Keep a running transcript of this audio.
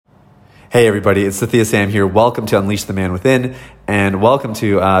Hey everybody, it's Sathya Sam here. Welcome to Unleash the Man Within, and welcome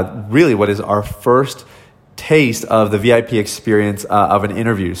to really what is our first taste of the VIP experience of an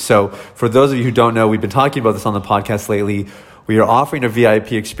interview. So for those of you who don't know, we've been talking about this on the podcast lately. We are offering a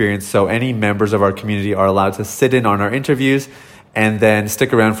VIP experience, so any members of our community are allowed to sit in on our interviews and then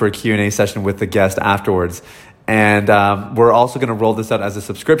stick around for a Q&A session with the guest afterwards. And we're also going to roll this out as a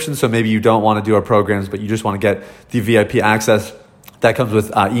subscription, so maybe you don't want to do our programs, but you just want to get the VIP access. That comes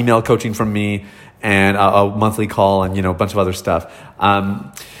with email coaching from me and a monthly call and, a bunch of other stuff.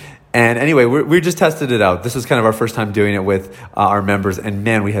 And anyway, we just tested it out. This was kind of our first time doing it with our members. And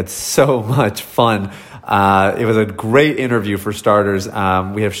man, we had so much fun. It was a great interview for starters.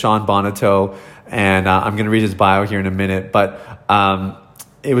 We have Sean Bonato, and I'm going to read his bio here in a minute. But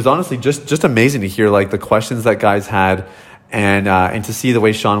it was honestly just amazing to hear like the questions that guys had. And to see the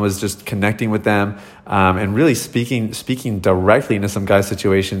way Sean was just connecting with them and really speaking directly into some guys'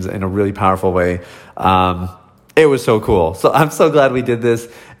 situations in a really powerful way. It was so cool. So I'm so glad we did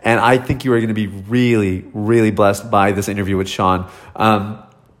this. And I think you are going to be really, really blessed by this interview with Sean.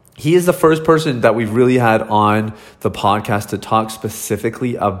 He is the first person that we've really had on the podcast to talk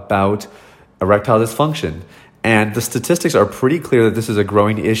specifically about erectile dysfunction. And the statistics are pretty clear that this is a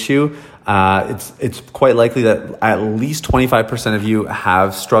growing issue. It's quite likely that at least 25% of you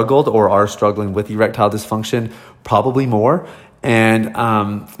have struggled or are struggling with erectile dysfunction, probably more. And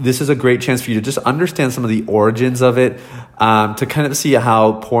this is a great chance for you to just understand some of the origins of it, to kind of see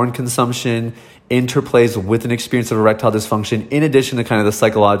how porn consumption interplays with an experience of erectile dysfunction, in addition to kind of the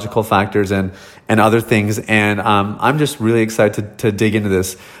psychological factors and other things. And I'm just really excited to dig into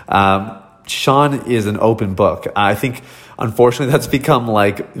this. Sean is an open book. I think, unfortunately, that's become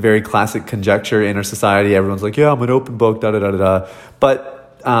like very classic conjecture in our society. Everyone's like, yeah, I'm an open book, da-da-da-da-da.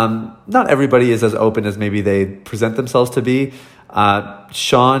 But not everybody is as open as maybe they present themselves to be.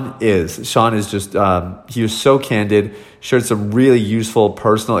 Sean is. Sean is just, he was so candid, shared some really useful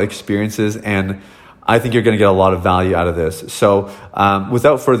personal experiences, and I think you're going to get a lot of value out of this. So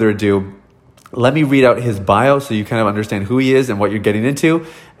without further ado, let me read out his bio so you kind of understand who he is and what you're getting into,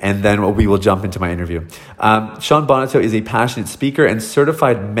 and then we will jump into my interview. Sean Bonato is a passionate speaker and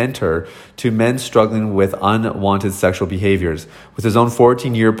certified mentor to men struggling with unwanted sexual behaviors. With his own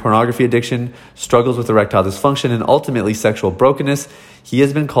 14-year pornography addiction, struggles with erectile dysfunction, and ultimately sexual brokenness, he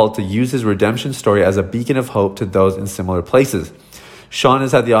has been called to use his redemption story as a beacon of hope to those in similar places. Sean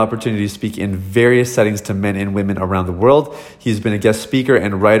has had the opportunity to speak in various settings to men and women around the world. He's been a guest speaker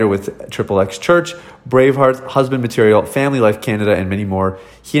and writer with Triple X Church, Braveheart, Husband Material, Family Life Canada, and many more.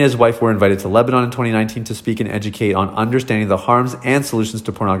 He and his wife were invited to Lebanon in 2019 to speak and educate on understanding the harms and solutions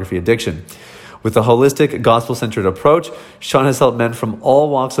to pornography addiction. With a holistic, gospel-centered approach, Sean has helped men from all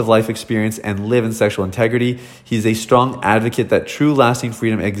walks of life experience and live in sexual integrity. He's a strong advocate that true lasting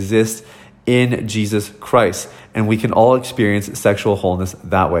freedom exists in Jesus Christ, and we can all experience sexual wholeness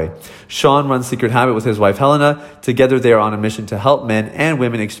that way. Sean runs Secret Habit with his wife Helena. Together they are on a mission to help men and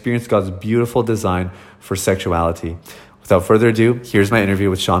women experience God's beautiful design for sexuality. Without further ado, here's my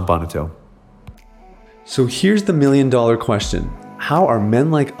interview with Sean Bonato. So here's the $1 million question. How are men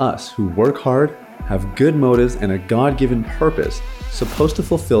like us who work hard, have good motives, and a God-given purpose supposed to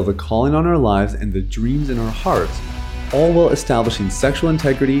fulfill the calling on our lives and the dreams in our hearts, all while establishing sexual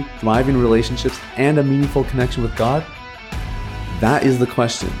integrity, thriving relationships, and a meaningful connection with God? That is the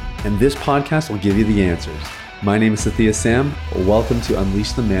question, and this podcast will give you the answers. My name is Sathya Sam. Welcome to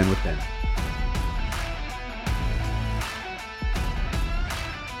Unleash the Man Within.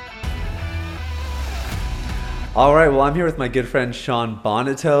 All right, well, I'm here with my good friend Sean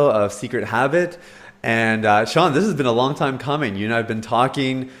Bonato of Secret Habit. And Sean, this has been a long time coming. You and I have been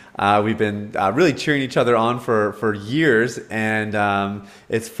talking. We've been really cheering each other on for years. And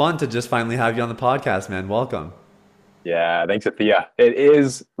it's fun to just finally have you on the podcast, man. Welcome. Yeah, thanks, Sathya. It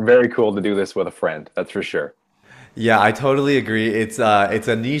is very cool to do this with a friend. That's for sure. Yeah, I totally agree. It's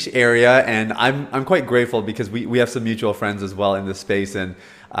a niche area, and I'm quite grateful because we have some mutual friends as well in this space. And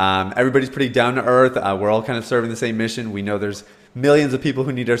everybody's pretty down to earth. We're all kind of serving the same mission. We know there's millions of people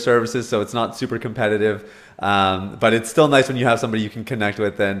who need our services, so it's not super competitive, but it's still nice when you have somebody you can connect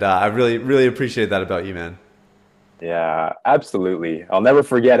with, and I really, really appreciate that about you, man. Yeah, absolutely. I'll never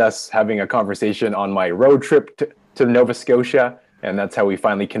forget us having a conversation on my road trip to Nova Scotia, and that's how we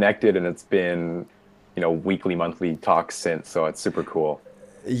finally connected, and it's been, weekly, monthly talks since, so it's super cool.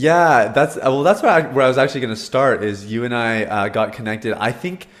 Yeah, that's where I was actually going to start, is you and I got connected. I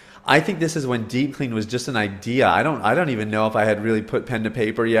think I think this is when Deep Clean was just an idea. I don't even know if I had really put pen to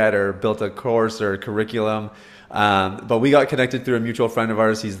paper yet or built a course or a curriculum. But we got connected through a mutual friend of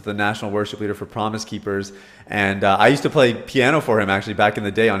ours. He's the national worship leader for Promise Keepers. And I used to play piano for him actually back in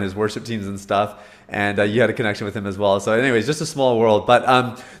the day on his worship teams and stuff. And you had a connection with him as well. So anyways, just a small world.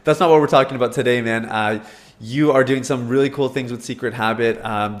 But that's not what we're talking about today, man. You are doing some really cool things with Secret Habit.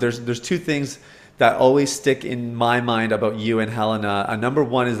 There's two things that always stick in my mind about you and Helena. Number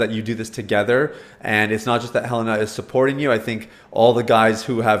one is that you do this together, and it's not just that Helena is supporting you. I think all the guys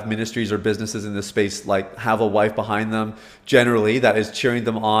who have ministries or businesses in this space like have a wife behind them generally that is cheering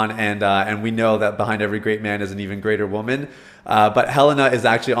them on, and we know that behind every great man is an even greater woman. But Helena is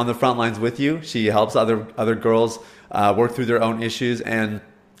actually on the front lines with you. She helps other girls work through their own issues, and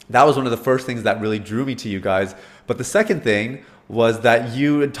that was one of the first things that really drew me to you guys. But the second thing was that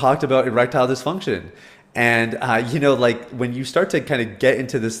you had talked about erectile dysfunction. And, like when you start to kind of get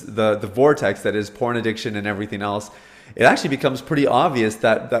into the vortex that is porn addiction and everything else, it actually becomes pretty obvious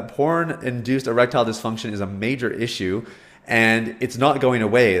that porn-induced erectile dysfunction is a major issue, and it's not going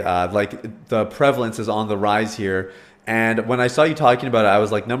away. Like the prevalence is on the rise here. And when I saw you talking about it, I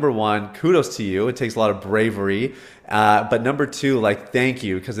was like, number one, kudos to you. It takes a lot of bravery. But number two, like, thank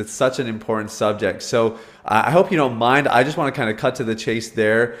you, because it's such an important subject. So I hope you don't mind. I just want to kind of cut to the chase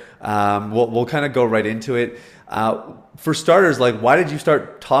there. We'll kind of go right into it. For starters, like, why did you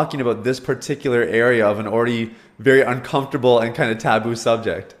start talking about this particular area of an already very uncomfortable and kind of taboo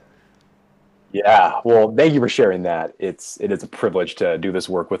subject? Yeah, well, thank you for sharing that. It is a privilege to do this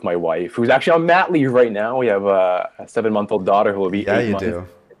work with my wife, who's actually on mat leave right now. We have a 7-month-old daughter who will be 8 months,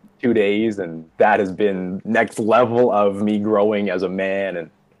 2 days, and that has been next level of me growing as a man and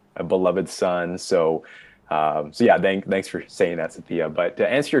a beloved son. So yeah, thanks for saying that, Cynthia. But to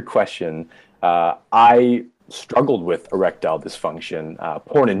answer your question, I struggled with erectile dysfunction,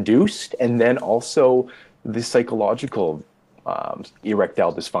 porn-induced, and then also the psychological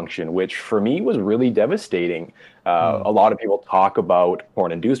erectile dysfunction, which for me was really devastating. A lot of people talk about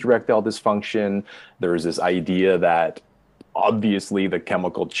porn-induced erectile dysfunction. There's this idea that obviously the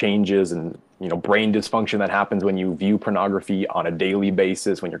chemical changes and brain dysfunction that happens when you view pornography on a daily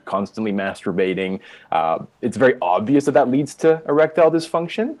basis, when you're constantly masturbating. It's very obvious that leads to erectile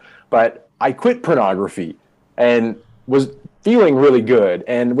dysfunction. But I quit pornography and was feeling really good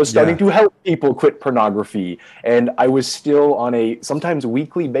and was starting to help people quit pornography. And I was still on a sometimes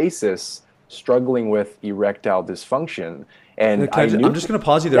weekly basis struggling with erectile dysfunction. And I'm just going to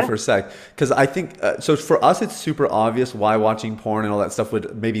pause you there for a sec, because I think, so for us, it's super obvious why watching porn and all that stuff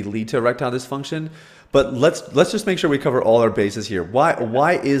would maybe lead to erectile dysfunction. But let's just make sure we cover all our bases here.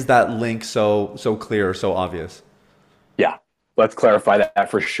 Why is that link so clear, so obvious? Yeah. Let's clarify that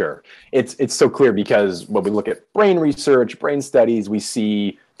for sure. It's so clear because when we look at brain research, brain studies, we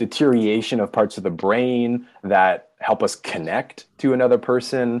see deterioration of parts of the brain that help us connect to another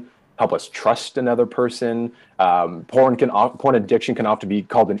person, help us trust another person. Porn addiction can often be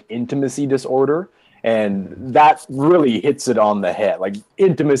called an intimacy disorder, and that really hits it on the head. Like,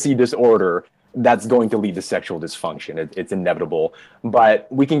 intimacy disorder, that's going to lead to sexual dysfunction. It's inevitable. But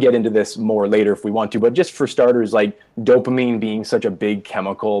we can get into this more later if we want to. But just for starters, like dopamine being such a big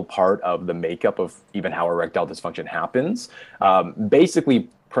chemical part of the makeup of even how erectile dysfunction happens, basically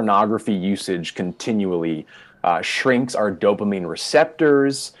pornography usage continually shrinks our dopamine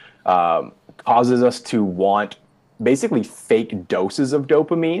receptors, causes us to want basically fake doses of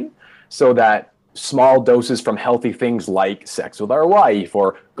dopamine, so that small doses from healthy things like sex with our wife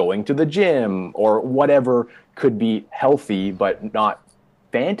or going to the gym or whatever could be healthy but not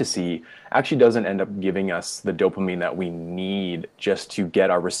fantasy actually doesn't end up giving us the dopamine that we need just to get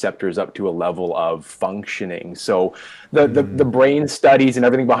our receptors up to a level of functioning. So the brain studies and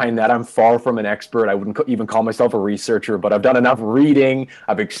everything behind that, I'm far from an expert. I wouldn't even call myself a researcher, but I've done enough reading.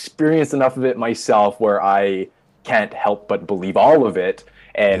 I've experienced enough of it myself where I can't help but believe all of it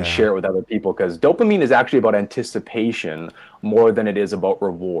and share it with other people, because dopamine is actually about anticipation more than it is about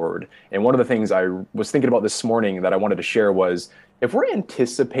reward. And one of the things I was thinking about this morning that I wanted to share was, if we're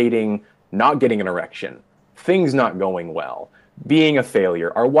anticipating not getting an erection, things not going well, being a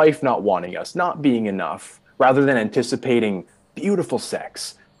failure, our wife not wanting us, not being enough, rather than anticipating beautiful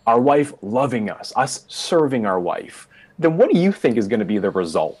sex, our wife loving us serving our wife, then what do you think is going to be the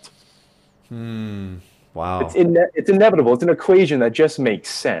result? Wow. It's inevitable. It's an equation that just makes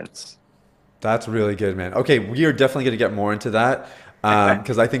sense. That's really good, man. Okay, we are definitely going to get more into that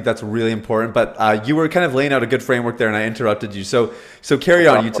because I think that's really important. But you were kind of laying out a good framework there, and I interrupted you. So carry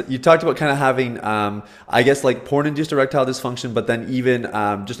on. You talked about kind of having, I guess, like porn-induced erectile dysfunction, but then even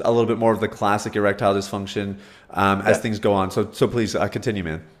just a little bit more of the classic erectile dysfunction as things go on. So please continue,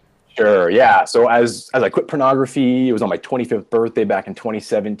 man. Sure. Yeah. So as I quit pornography, it was on my 25th birthday back in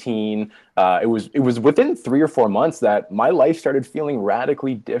 2017. It was within 3 or 4 months that my life started feeling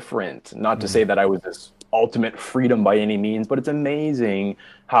radically different. Not to say that I was this ultimate freedom by any means, but it's amazing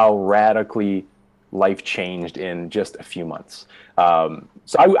how radically life changed in just a few months.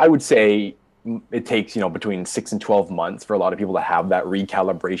 So I would say it takes, between 6 and 12 months for a lot of people to have that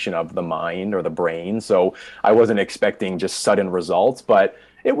recalibration of the mind or the brain. So I wasn't expecting just sudden results, but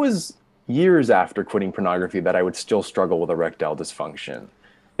it was years after quitting pornography that I would still struggle with erectile dysfunction.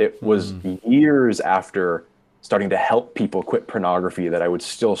 It was years after starting to help people quit pornography that I would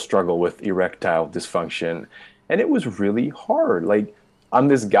still struggle with erectile dysfunction. And it was really hard. Like, I'm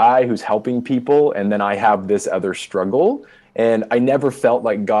this guy who's helping people, and then I have this other struggle. And I never felt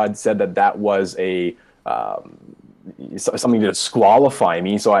like God said that that was um, something to disqualify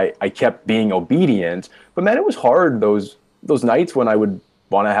me. So I kept being obedient. But man, it was hard those nights when I would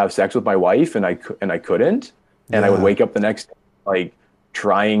want to have sex with my wife and I couldn't, and I would Yeah. wake up the next day like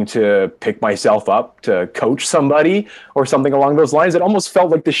trying to pick myself up to coach somebody or something along those lines. It almost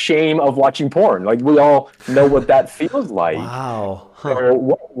felt like the shame of watching porn. Like, we all know what that feels like. Wow. Huh. So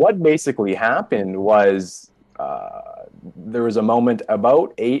what basically happened was, there was a moment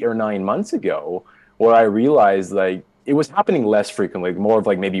about 8 or 9 months ago where I realized, like, it was happening less frequently, more of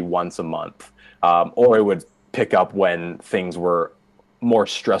like maybe once a month, or it would pick up when things were more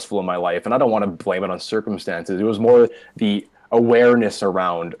stressful in my life. And I don't want to blame it on circumstances. It was more the awareness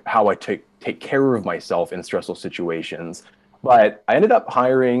around how I take care of myself in stressful situations. But I ended up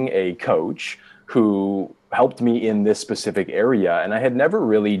hiring a coach who helped me in this specific area. And I had never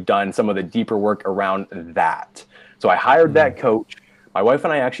really done some of the deeper work around that. So I hired that coach. My wife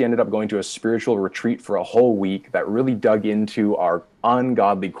and I actually ended up going to a spiritual retreat for a whole week that really dug into our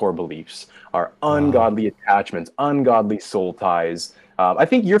ungodly core beliefs, our Wow. ungodly attachments, ungodly soul ties. I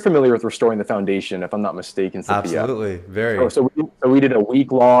think you're familiar with Restoring the Foundation, if I'm not mistaken, Cynthia. Absolutely. So, Very. so we did a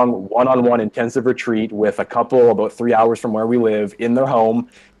week long one-on-one intensive retreat with a couple about 3 hours from where we live in their home.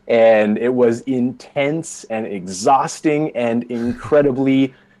 And it was intense and exhausting and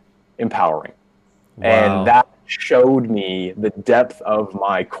incredibly empowering. And Wow. that showed me the depth of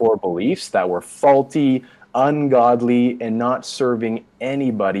my core beliefs that were faulty, ungodly, and not serving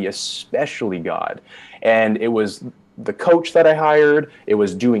anybody, especially God. And it was the coach that I hired, it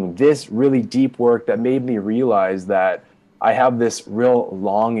was doing this really deep work that made me realize that I have this real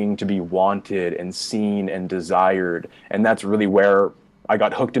longing to be wanted and seen and desired. And that's really where I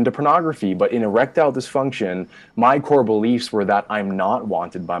got hooked into pornography. But in erectile dysfunction, my core beliefs were that I'm not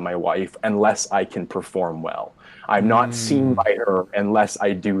wanted by my wife unless I can perform well. I'm not seen Mm. by her unless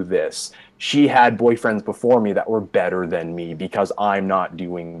I do this. She had boyfriends before me that were better than me because I'm not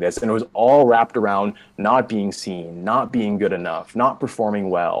doing this. And it was all wrapped around not being seen, not being good enough, not performing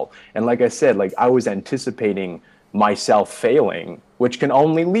well. And like I said, like, I was anticipating myself failing, which can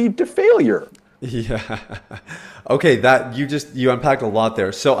only lead to failure. Yeah. Okay, that you unpacked a lot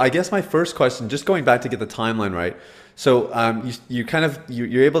there. So I guess my first question, just going back to get the timeline right. So you kind of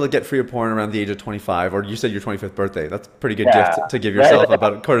you're able to get free of porn around the age of 25, or you said your 25th birthday. That's a pretty good Yeah. gift to give Right. yourself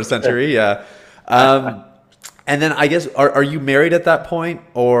about a quarter century. Yeah. Um, and then I guess are you married at that point,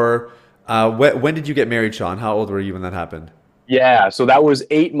 or when did you get married, Sean? How old were you when that happened? Yeah. So that was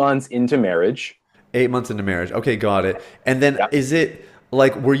 8 months into marriage. 8 months into marriage. Okay, got it. And then Yeah. is it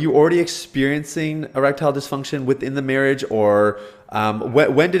like, were you already experiencing erectile dysfunction within the marriage, or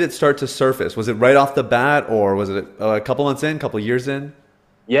when did it start to surface? Was it right off the bat, or was it a couple months in, couple years in?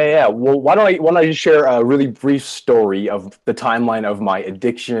 Yeah, yeah. Well, why don't I just share a really brief story of the timeline of my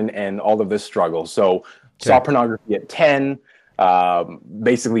addiction and all of this struggle. So, saw Okay. pornography at 10,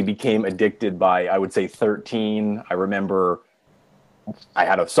 basically became addicted by, I would say, 13. I remember I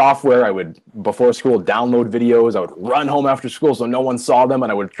had a software. I would, before school, download videos. I would run home after school so no one saw them,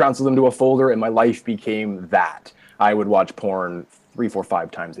 and I would transfer them to a folder, and my life became that. I would watch porn 3, 4,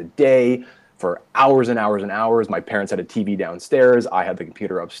 5 times a day for hours and hours and hours. My parents had a TV downstairs. I had the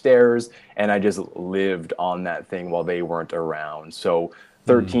computer upstairs, and I just lived on that thing while they weren't around. So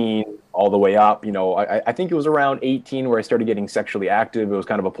 13 all the way up, I think it was around 18 where I started getting sexually active. It was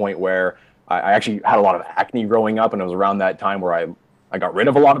kind of a point where I actually had a lot of acne growing up, and it was around that time where I got rid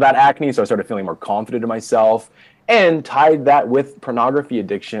of a lot of that acne, so I started feeling more confident in myself, and tied that with pornography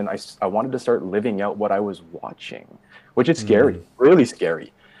addiction. I wanted to start living out what I was watching, which is scary, really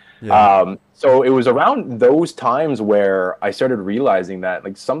scary. Yeah. So it was around those times where I started realizing that,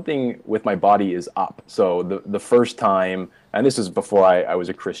 like, something with my body is up. So the first time, and this is before I was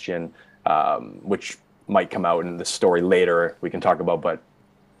a Christian, which might come out in the story later we can talk about, but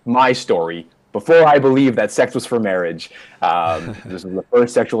my story before I believed that sex was for marriage. This was the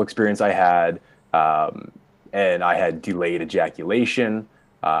first sexual experience I had, and I had delayed ejaculation.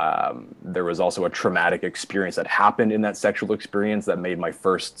 There was also a traumatic experience that happened in that sexual experience that made my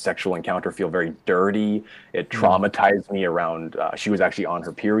first sexual encounter feel very dirty. It traumatized me around, she was actually on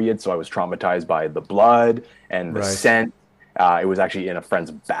her period, so I was traumatized by the blood and the scent. It was actually in a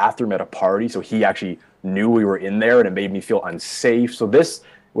friend's bathroom at a party, so he actually knew we were in there, and it made me feel unsafe. So this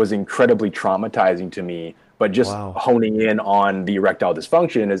was incredibly traumatizing to me. But just honing in on the erectile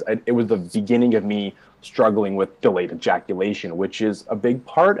dysfunction, it was the beginning of me struggling with delayed ejaculation, which is a big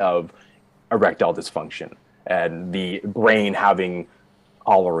part of erectile dysfunction, and the brain having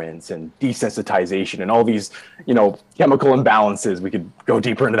tolerance and desensitization and all these, chemical imbalances. We could go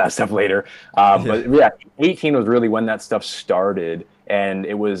deeper into that stuff later. But yeah, 18 was really when that stuff started. And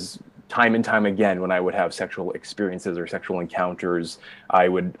it was time and time again, when I would have sexual experiences or sexual encounters, I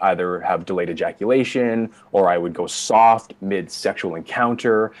would either have delayed ejaculation or I would go soft mid-sexual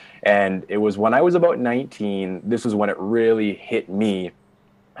encounter. And it was when I was about 19, this was when it really hit me.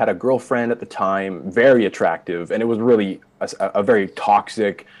 Had a girlfriend at the time, very attractive, and it was really a very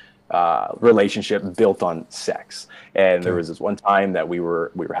toxic relationship built on sex. And there was this one time that we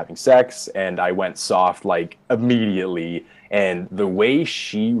were having sex, and I went soft like immediately. And the way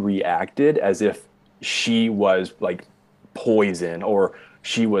she reacted, as if she was like poison or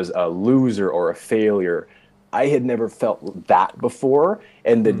she was a loser or a failure, I had never felt that before.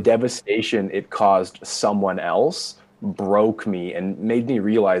 And the devastation it caused someone else broke me and made me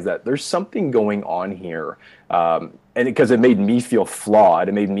realize that there's something going on here. And because it made me feel flawed,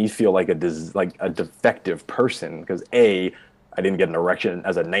 it made me feel like a defective person. Because I didn't get an erection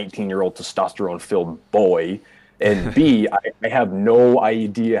as a 19-year-old testosterone-filled boy. And B, I have no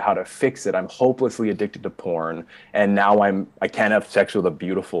idea how to fix it. I'm hopelessly addicted to porn, and now I can't have sex with a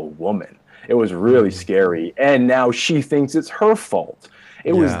beautiful woman. It was really scary, and now she thinks it's her fault.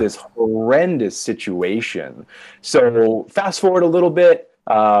 It was this horrendous situation. So fast forward a little bit,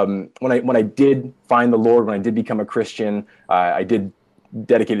 when I did find the Lord, when I did become a Christian, I did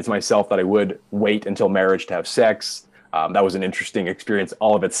dedicate it to myself that I would wait until marriage to have sex. That was an interesting experience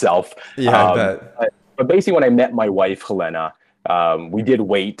all of itself. Yeah, I bet. But basically, when I met my wife, Helena, we did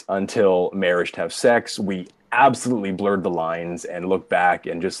wait until marriage to have sex. We absolutely blurred the lines and look back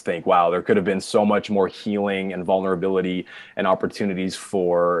and just think, wow, there could have been so much more healing and vulnerability and opportunities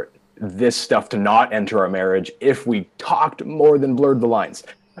for this stuff to not enter our marriage if we talked more than blurred the lines.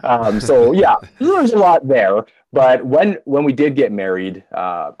 So yeah, there's a lot there. But when we did get married,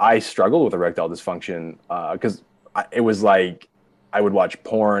 I struggled with erectile dysfunction because it was like I would watch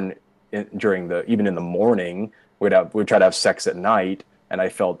porn even in the morning. We'd try to have sex at night, and I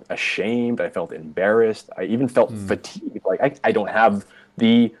felt ashamed. I felt embarrassed. I even felt fatigued. Like I don't have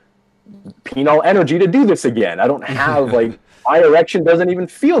the penile energy to do this again. I don't have my erection doesn't even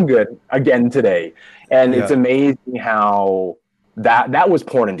feel good again today. And it's amazing how that was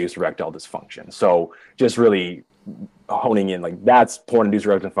porn-induced erectile dysfunction. So just really honing in, that's porn-induced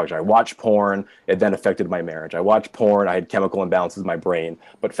erectile dysfunction. I watched porn, it then affected my marriage. I watched porn, I had chemical imbalances in my brain.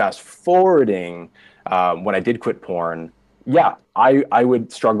 But fast forwarding, when I did quit porn, I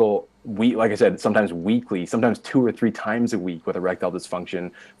would struggle, like I said, sometimes weekly, sometimes 2 or 3 times a week with erectile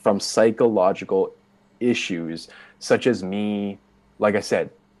dysfunction from psychological issues, such as me, like I said,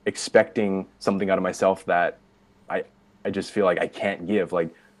 expecting something out of myself that I just feel like I can't give.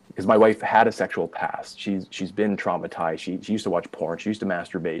 Because my wife had a sexual past. She's been traumatized. She used to watch porn. She used to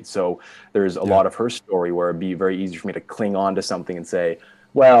masturbate. So there's a lot of her story where it'd be very easy for me to cling on to something and say,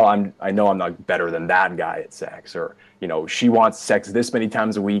 well, I know I'm not better than that guy at sex, or she wants sex this many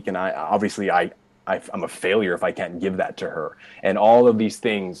times a week, and I'm a failure if I can't give that to her. And all of these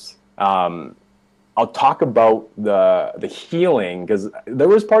things, I'll talk about the healing, because there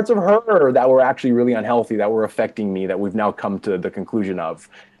was parts of her that were actually really unhealthy, that were affecting me, that we've now come to the conclusion of.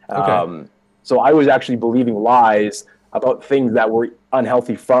 Okay. So I was actually believing lies about things that were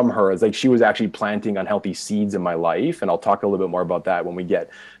unhealthy from her. It's like she was actually planting unhealthy seeds in my life. And I'll talk a little bit more about that when we get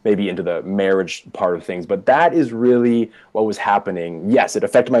maybe into the marriage part of things. But that is really what was happening. Yes, it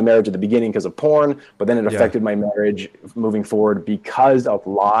affected my marriage at the beginning because of porn, but then it affected my marriage moving forward because of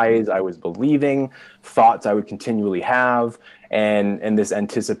lies I was believing, thoughts I would continually have, and this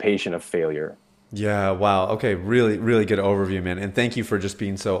anticipation of failure. Yeah, wow. Okay, really, really good overview, man. And thank you for just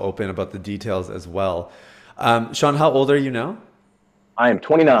being so open about the details as well. Sean, how old are you now? I am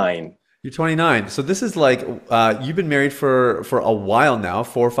 29. You're 29. So this is you've been married for a while now,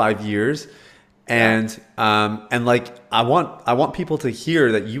 4 or 5 years. And I want people to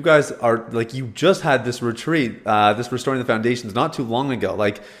hear that you guys are you just had this retreat, this Restoring the Foundations not too long ago.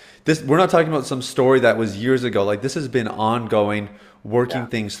 this, we're not talking about some story that was years ago. Like this has been ongoing, working Yeah.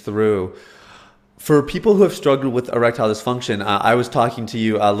 things through. For people who have struggled with erectile dysfunction, I was talking to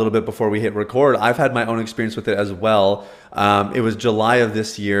you a little bit before we hit record. I've had my own experience with it as well. It was July of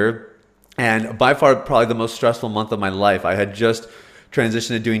this year, and by far probably the most stressful month of my life. I had just transitioned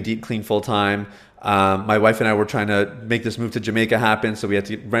to doing deep clean full time. My wife and I were trying to make this move to Jamaica happen, so we had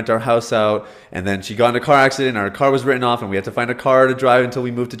to rent our house out. And then she got in a car accident, and our car was written off, and we had to find a car to drive until we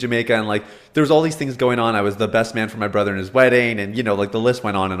moved to Jamaica. And like, there was all these things going on. I was the best man for my brother in his wedding, and you know, like the list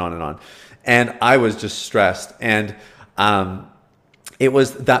went on and on and on. And I was just stressed. And it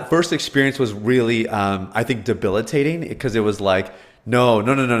was that first experience was really, I think, debilitating because it was like, no,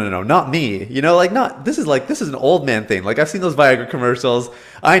 no, no, no, no, no, not me. You know, like not this is an old man thing. Like I've seen those Viagra commercials.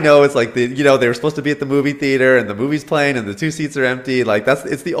 I know it's like they were supposed to be at the movie theater and the movie's playing and the two seats are empty. Like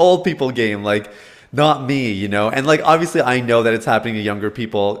it's the old people game. Like not me, you know. And like obviously I know that it's happening to younger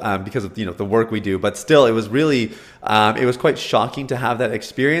people because of the work we do. But still, it was really it was quite shocking to have that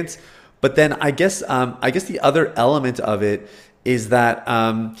experience. But then I guess the other element of it is that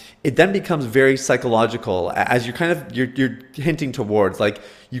it then becomes very psychological as you're hinting towards. Like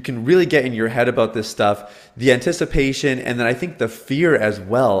you can really get in your head about this stuff, the anticipation, and then I think the fear as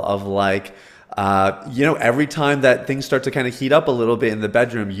well of like every time that things start to kind of heat up a little bit in the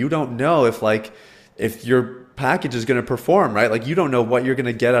bedroom, you don't know if your package is going to perform, right? Like you don't know what you're going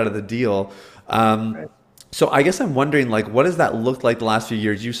to get out of the deal. Right. So I guess I'm wondering, like, what has that looked like the last few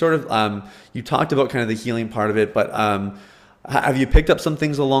years? You sort of you talked about kind of the healing part of it, but have you picked up some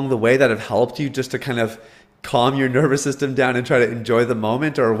things along the way that have helped you just to kind of calm your nervous system down and try to enjoy the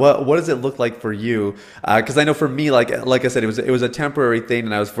moment, or what does it look like for you? Because I know for me, like I said, it was a temporary thing,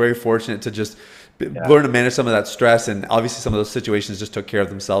 and I was very fortunate to just Yeah. learn to manage some of that stress, and obviously some of those situations just took care of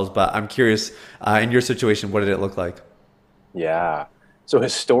themselves. But I'm curious, in your situation, what did it look like? Yeah. So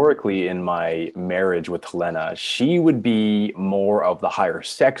historically, in my marriage with Helena, she would be more of the higher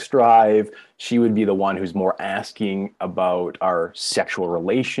sex drive. She would be the one who's more asking about our sexual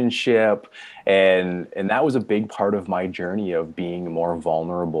relationship, and that was a big part of my journey of being more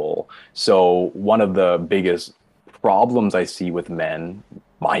vulnerable. So one of the biggest problems I see with men,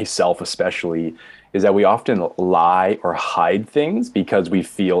 myself especially, is that we often lie or hide things because we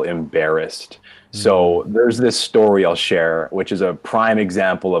feel embarrassed. So there's this story I'll share, which is a prime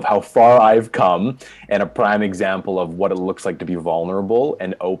example of how far I've come and a prime example of what it looks like to be vulnerable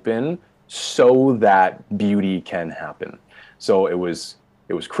and open so that beauty can happen. So it was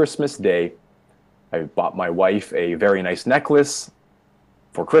Christmas Day. I bought my wife a very nice necklace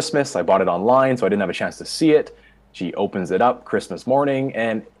for Christmas. I bought it online, so I didn't have a chance to see it. She opens it up Christmas morning,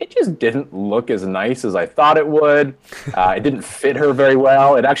 and it just didn't look as nice as I thought it would. It didn't fit her very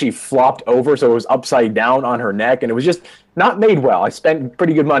well. It actually flopped over, so it was upside down on her neck, and it was just not made well. I spent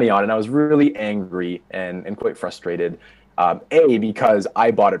pretty good money on it, and I was really angry and quite frustrated. Because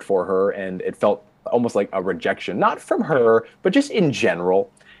I bought it for her, and it felt almost like a rejection, not from her, but just in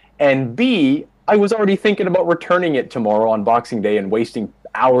general. And B, I was already thinking about returning it tomorrow on Boxing Day and wasting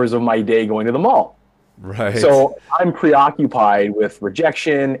hours of my day going to the mall. Right. So I'm preoccupied with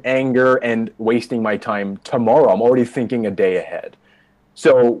rejection, anger, and wasting my time tomorrow. I'm already thinking a day ahead.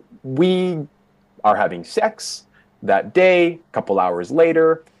 So we are having sex that day, a couple hours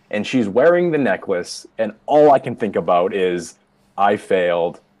later, and she's wearing the necklace, and all I can think about is, I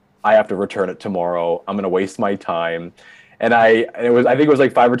failed. I have to return it tomorrow. I'm going to waste my time. I think it was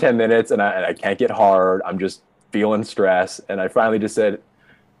like 5 or 10 minutes, and I can't get hard. I'm just feeling stress. And I finally just said,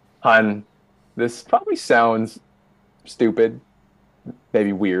 "Hun, this probably sounds stupid,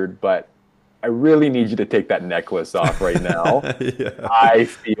 maybe weird, but I really need you to take that necklace off right now. Yeah. I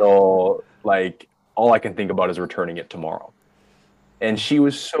feel like all I can think about is returning it tomorrow." And she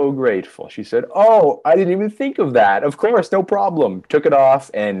was so grateful. She said, "Oh, I didn't even think of that. Of course, no problem." Took it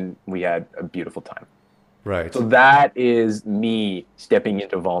off, and we had a beautiful time. Right. So that is me stepping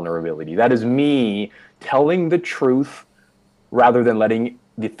into vulnerability. That is me telling the truth rather than letting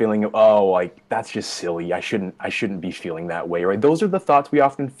the feeling of, oh, like that's just silly. I shouldn't be feeling that way. Right? Those are the thoughts we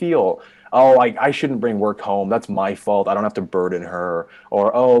often feel. Oh, like I shouldn't bring work home. That's my fault. I don't have to burden her.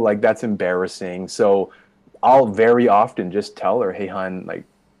 Or oh, like that's embarrassing. So I'll very often just tell her, "Hey, hon, like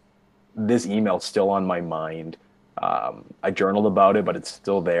this email's still on my mind. I journaled about it, but it's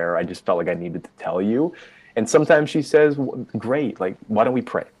still there. I just felt like I needed to tell you." And sometimes she says, "Great, like, why don't we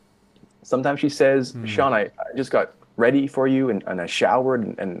pray?" Sometimes she says, "Sean, I just got ready for you and I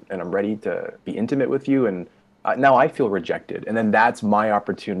showered and I'm ready to be intimate with you. And now I feel rejected." And then that's my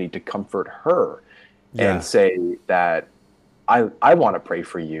opportunity to comfort her Yeah. and say that I want to pray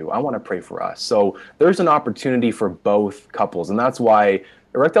for you. I want to pray for us. So there's an opportunity for both couples. And that's why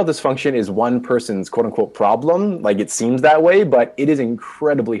erectile dysfunction is one person's quote unquote problem. Like it seems that way, but it is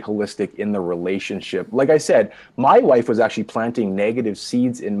incredibly holistic in the relationship. Like I said, my wife was actually planting negative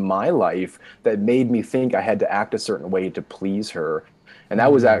seeds in my life that made me think I had to act a certain way to please her. And that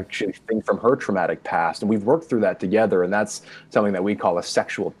was actually a thing from her traumatic past. And we've worked through that together. And that's something that we call a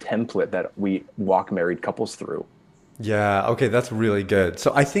sexual template that we walk married couples through. Yeah, okay, that's really good.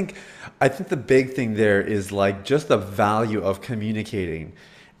 So I think the big thing there is like just the value of communicating.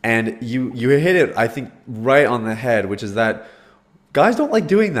 And you hit it, I think, right on the head, which is that guys don't like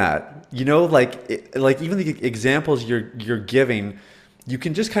doing that. You know, like even the examples you're giving, you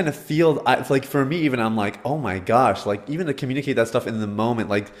can just kind of feel like for me even I'm like, "Oh my gosh, like even to communicate that stuff in the moment,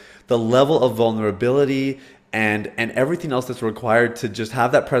 like the level of vulnerability and everything else that's required to just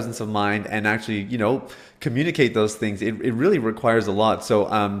have that presence of mind and actually, communicate those things. It really requires a lot.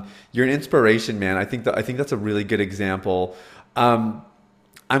 So you're an inspiration, man. I think that's a really good example. I'm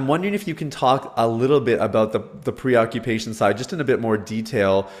wondering if you can talk a little bit about the preoccupation side, just in a bit more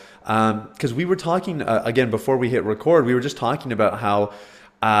detail, because we were talking again before we hit record. We were just talking about how,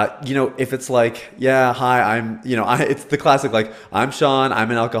 if it's like, yeah, hi, it's the classic like, I'm Sean,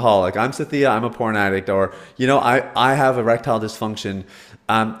 I'm an alcoholic. I'm Cynthia, I'm a porn addict, or I have erectile dysfunction.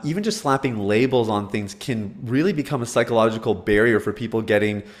 Even just slapping labels on things can really become a psychological barrier for people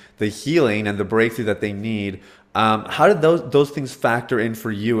getting the healing and the breakthrough that they need. How did those things factor in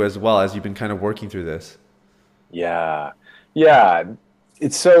for you as well as you've been kind of working through this? Yeah. Yeah.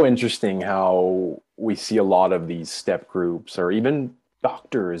 It's so interesting how we see a lot of these step groups or even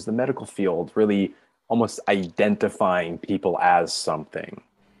doctors, the medical field, really almost identifying people as something.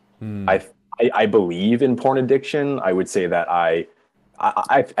 Hmm. I believe in porn addiction. I would say that I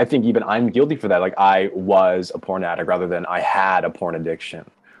think even I'm guilty for that. Like I was a porn addict rather than I had a porn addiction.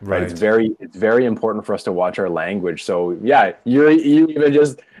 Right. Right. It's very important for us to watch our language. So yeah, you even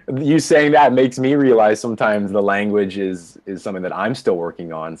just you saying that makes me realize sometimes the language is something that I'm still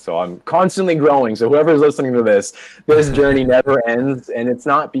working on. So I'm constantly growing. So whoever's listening to this journey never ends. And it's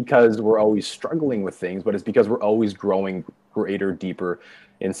not because we're always struggling with things, but it's because we're always growing greater, deeper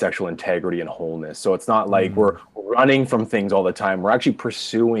in sexual integrity and wholeness. So it's not like we're running from things all the time. We're actually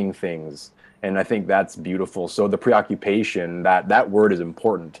pursuing things. And I think that's beautiful. So the preoccupation, that word is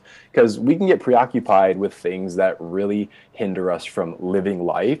important because we can get preoccupied with things that really hinder us from living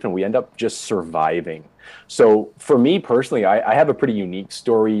life and we end up just surviving. So for me personally, I have a pretty unique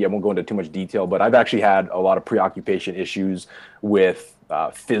story. I won't go into too much detail, but I've actually had a lot of preoccupation issues with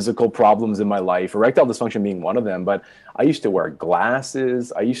physical problems in my life, erectile dysfunction being one of them. But I used to wear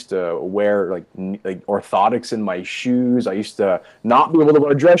glasses. I used to wear like orthotics in my shoes. I used to not be able to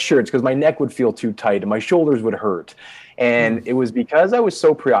wear dress shirts because my neck would feel too tight and my shoulders would hurt. And it was because I was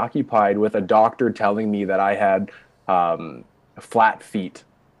so preoccupied with a doctor telling me that I had flat feet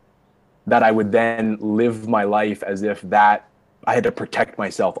that I would then live my life as if that I had to protect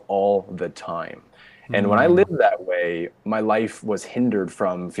myself all the time. And when I lived that way, my life was hindered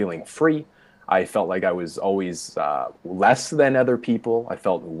from feeling free. I felt like I was always less than other people. I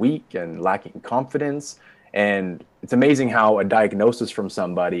felt weak and lacking confidence. And it's amazing how a diagnosis from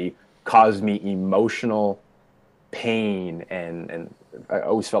somebody caused me emotional pain. And I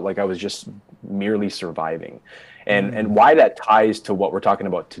always felt like I was just merely surviving. And why that ties to what we're talking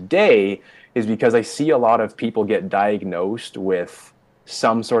about today is because I see a lot of people get diagnosed with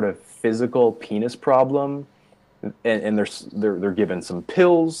some sort of physical penis problem, and they're given some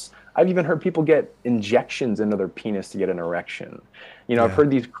pills. I've even heard people get injections into their penis to get an erection. I've heard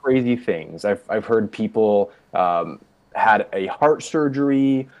these crazy things. I've heard people had a heart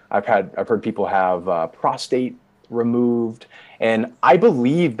surgery. I've heard people have prostate removed, and I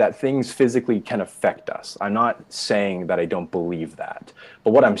believe that things physically can affect us. I'm not saying that I don't believe that,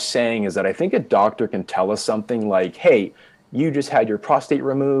 but what I'm saying is that I think a doctor can tell us something like, "Hey, you just had your prostate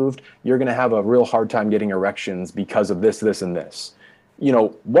removed. You're going to have a real hard time getting erections because of this, this, and this."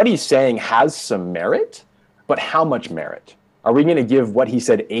 What he's saying has some merit, but how much merit? Are we going to give what he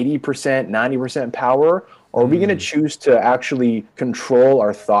said 80%, 90% power? Or are we going to choose to actually control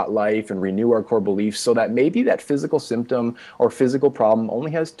our thought life and renew our core beliefs so that maybe that physical symptom or physical problem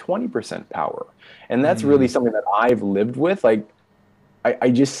only has 20% power? And that's really something that I've lived with. Like,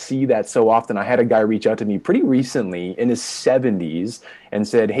 I just see that so often. I had a guy reach out to me pretty recently in his 70s and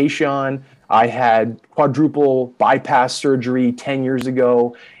said, "Hey, Sean, I had quadruple bypass surgery 10 years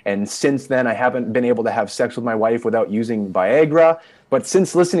ago. And since then, I haven't been able to have sex with my wife without using Viagra. But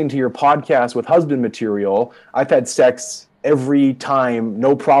since listening to your podcast with husband material, I've had sex every time,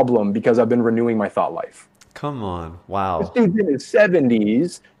 no problem, because I've been renewing my thought life." Come on. This Wow. dude's in his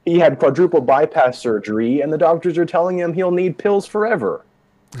 70s. He had quadruple bypass surgery, and the doctors are telling him he'll need pills forever.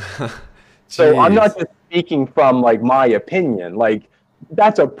 So I'm Jeez. not just speaking from like my opinion. Like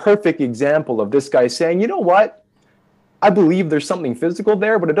that's a perfect example of this guy saying, you know what? I believe there's something physical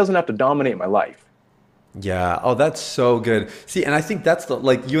there, but it doesn't have to dominate my life. Yeah. Oh, that's so good. See, and I think that's the,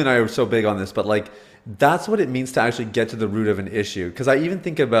 like, you and I are so big on this, but like, that's what it means to actually get to the root of an issue. Because I even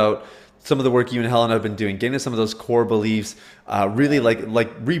think about some of the work you and Helen have been doing, getting to some of those core beliefs, really like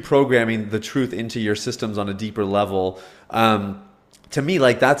reprogramming the truth into your systems on a deeper level. To me,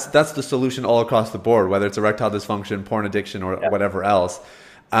 like that's the solution all across the board, whether it's erectile dysfunction, porn addiction, or Yeah. whatever else.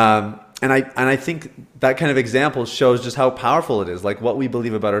 And I think that kind of example shows just how powerful it is, like what we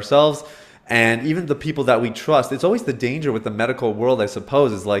believe about ourselves and even the people that we trust. It's always the danger with the medical world, I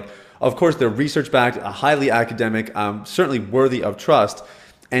suppose, is like, of course, they're research backed, highly academic, certainly worthy of trust.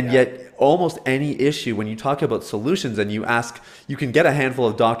 And Yeah. yet, almost any issue, when you talk about solutions and you ask, you can get a handful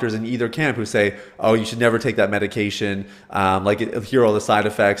of doctors in either camp who say, oh, you should never take that medication. Here are all the side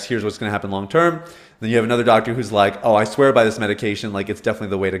effects. Here's what's going to happen long term. Then you have another doctor who's like, oh, I swear by this medication. Like, it's definitely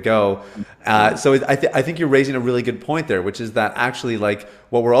the way to go. I think you're raising a really good point there, which is that actually, like,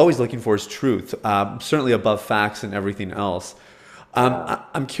 what we're always looking for is truth, certainly above facts and everything else. Yeah.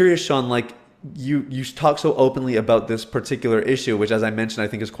 I'm curious, Sean, like you talk so openly about this particular issue, which, as I mentioned, I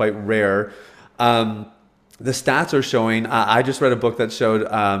think is quite rare. Um, the stats are showing. I just read a book that showed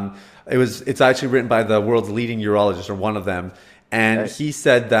it's actually written by the world's leading urologist, or one of them, and Okay. he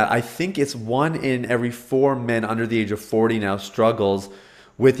said that I think it's 1 in every 4 men under the age of 40 now struggles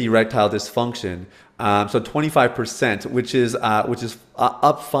with erectile dysfunction. So 25%, which is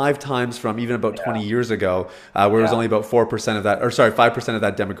up 5 times from even about Yeah. 20 years ago, where it was Yeah. only about 4% of that, or sorry, 5% of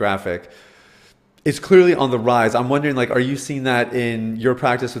that demographic. It's clearly on the rise. I'm wondering, like, are you seeing that in your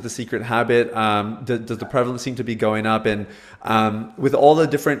practice with the secret habit? Does the prevalence seem to be going up? And with all the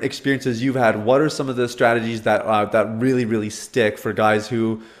different experiences you've had, what are some of the strategies that really, really stick for guys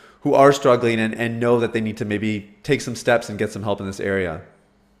who are struggling and know that they need to maybe take some steps and get some help in this area?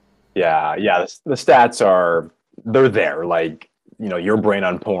 Yeah. Yeah. The stats are, they're there. Like, your brain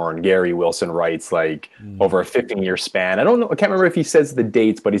on porn, Gary Wilson writes like over a 15-year span. I don't know. I can't remember if he says the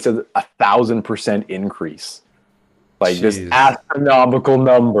dates, but he says 1,000% increase, like this Jeez. astronomical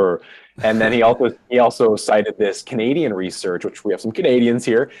number. And then he also cited this Canadian research, which we have some Canadians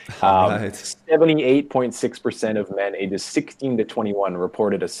here. All right. 78.6% of men ages 16 to 21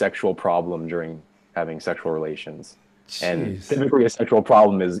 reported a sexual problem during having sexual relations. And Jeez. typically, a sexual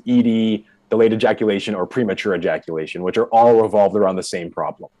problem is ED, delayed ejaculation, or premature ejaculation, which are all revolved around the same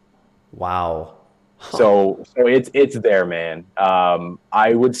problem. Wow. Huh. So it's there, man.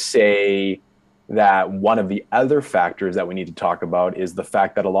 I would say that one of the other factors that we need to talk about is the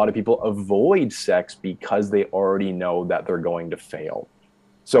fact that a lot of people avoid sex because they already know that they're going to fail.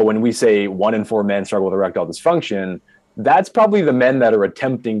 So when we say 1 in 4 men struggle with erectile dysfunction, that's probably the men that are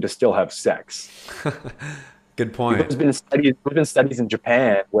attempting to still have sex. Good point. There's been studies in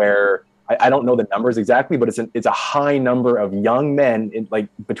Japan where I don't know the numbers exactly, but it's a high number of young men in like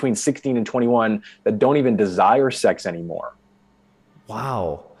between 16 and 21 that don't even desire sex anymore.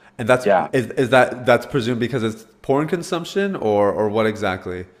 Wow. And that's Yeah. is that's presumed because it's porn consumption, or what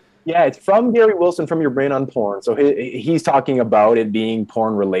exactly? Yeah, it's from Gary Wilson from Your Brain on Porn. So he's talking about it being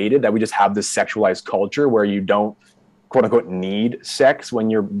porn related, that we just have this sexualized culture where you don't quote unquote need sex when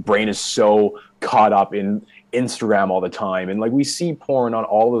your brain is so caught up in Instagram all the time. And like we see porn on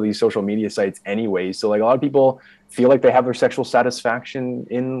all of these social media sites anyway. So like a lot of people feel like they have their sexual satisfaction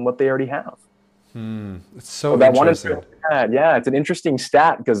in what they already have. It's So so that one is interesting. yeah, it's an interesting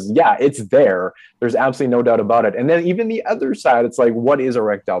stat because yeah, it's there. There's absolutely no doubt about it. And then even the other side, it's like, what is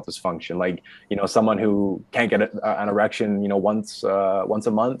erectile dysfunction? Like, someone who can't get an erection, once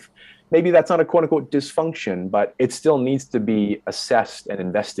a month. Maybe that's not a quote unquote dysfunction, but it still needs to be assessed and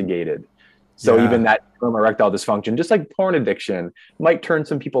investigated. So even Yeah. that term erectile dysfunction, just like porn addiction, might turn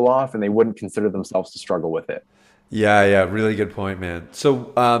some people off and they wouldn't consider themselves to struggle with it. Yeah, yeah, really good point, man.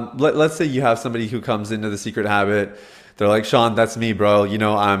 So let's say you have somebody who comes into the secret habit. They're like, Sean, that's me, bro.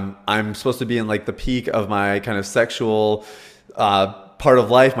 I'm supposed to be in like the peak of my kind of sexual part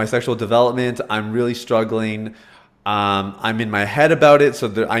of life, my sexual development. I'm really struggling. I'm in my head about it,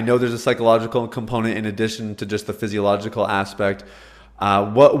 so I know there's a psychological component in addition to just the physiological aspect.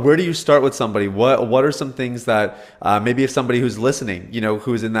 Where do you start with somebody? What are some things that maybe if somebody who's listening,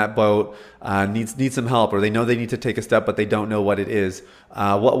 who's in that boat, needs some help, or they know they need to take a step but they don't know what it is?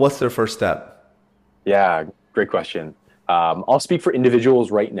 What's their first step? Yeah, great question. I'll speak for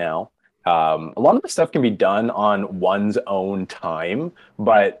individuals right now. A lot of the stuff can be done on one's own time,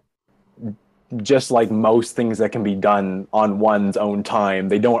 but just like most things that can be done on one's own time,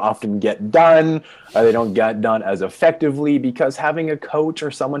 they don't often get done, or they don't get done as effectively, because having a coach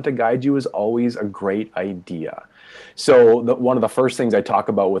or someone to guide you is always a great idea. So one of the first things I talk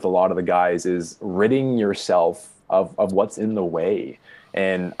about with a lot of the guys is ridding yourself of what's in the way.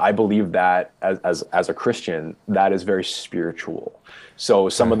 And I believe that as a Christian, that is very spiritual. So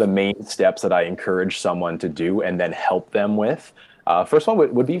some of the main steps that I encourage someone to do and then help them with, first one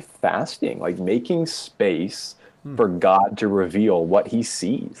would be fasting, like making space for God to reveal what he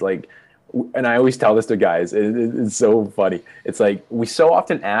sees. Like, and I always tell this to guys, it's so funny. It's like we so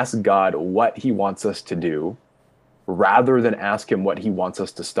often ask God what he wants us to do rather than ask him what he wants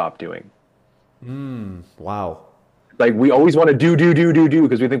us to stop doing. Wow. Like we always want to do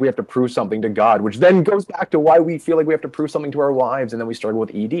because we think we have to prove something to God, which then goes back to why we feel like we have to prove something to our wives, and then we struggle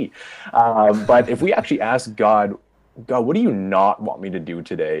with ED. But if we actually ask God, God, what do you not want me to do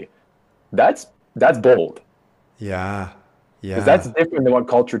today? That's bold, Yeah. because Yeah. that's different than what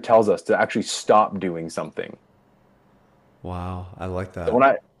culture tells us to actually stop doing something. Wow. I like So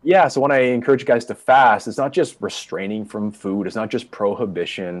that. so when I encourage guys to fast, it's not just restraining from food, it's not just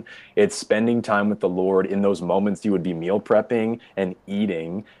prohibition, it's spending time with the Lord in those moments you would be meal prepping and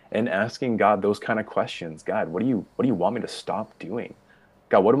eating and asking God those kind of questions. God, what do you want me to stop doing?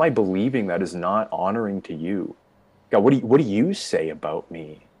 God, what am I believing that is not honoring to you? God, what do you say about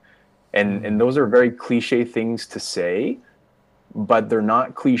me? And those are very cliche things to say, but they're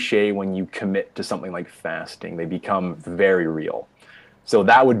not cliche when you commit to something like fasting. They become very real. So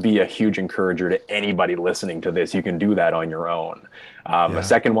that would be a huge encourager to anybody listening to this. You can do that on your own. A Yeah.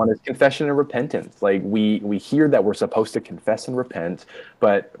 second one is confession and repentance. Like we hear that we're supposed to confess and repent,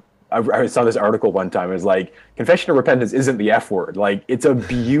 but I saw this article one time. It was like confession and repentance isn't the F word. Like it's a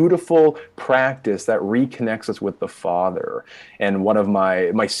beautiful practice that reconnects us with the Father. And one of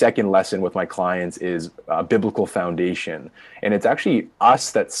my second lesson with my clients is biblical foundation. And it's actually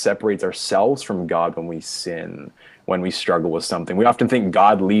us that separates ourselves from God when we sin, when we struggle with something. We often think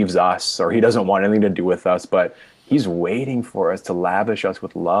God leaves us or he doesn't want anything to do with us, but he's waiting for us to lavish us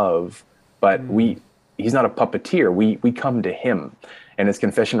with love. But he's not a puppeteer. We come to him. And it's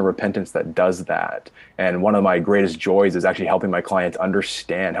confession and repentance that does that. And one of my greatest joys is actually helping my clients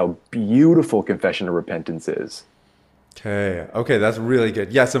understand how beautiful confession and repentance is. Okay. Okay. That's really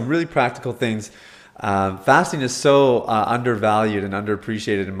good. Yeah. Some really practical things. Fasting is so undervalued and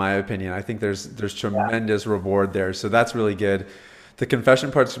underappreciated, in my opinion. I think there's Yeah. tremendous reward there. So that's really good. The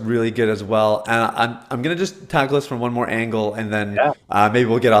confession part's really good as well. And I'm gonna just tackle this from one more angle, and then Yeah. maybe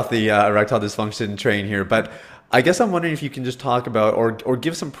we'll get off the erectile dysfunction train here. But I guess I'm wondering if you can just talk about or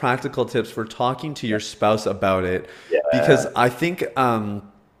give some practical tips for talking to your spouse about it, because Yeah. I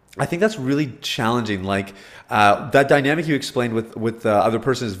think that's really challenging. Like that dynamic you explained with the other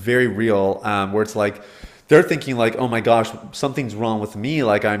person is very real, where it's like they're thinking like, oh my gosh, something's wrong with me.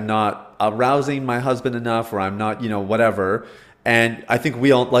 Like I'm not arousing my husband enough, or I'm not, whatever. And I think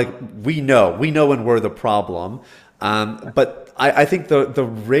we all like we know when we're the problem. But I think the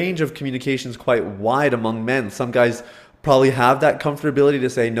range of communication is quite wide among men. Some guys probably have that comfortability to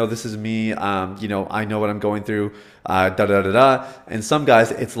say, no, this is me. I know what I'm going through. Da da da da. And some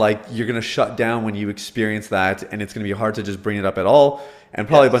guys, it's like you're gonna shut down when you experience that, and it's gonna be hard to just bring it up at all. And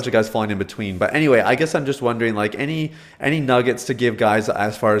probably a Yes. bunch of guys falling in between. But anyway, I guess I'm just wondering, like, any nuggets to give guys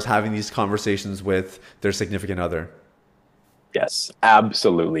as far as having these conversations with their significant other. Yes,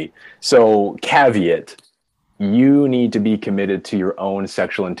 absolutely. So, caveat, you need to be committed to your own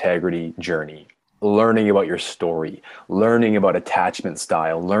sexual integrity journey, learning about your story, learning about attachment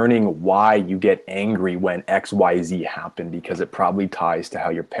style, learning why you get angry when XYZ happened, because it probably ties to how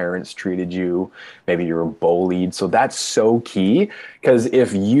your parents treated you. Maybe you were bullied. So that's so key, because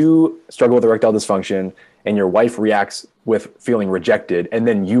if you struggle with erectile dysfunction and your wife reacts with feeling rejected, and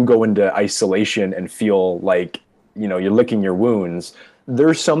then you go into isolation and feel like, you're licking your wounds,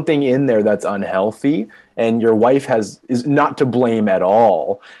 there's something in there that's unhealthy, and your wife is not to blame at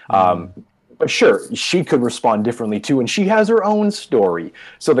all. But sure, she could respond differently too, and she has her own story.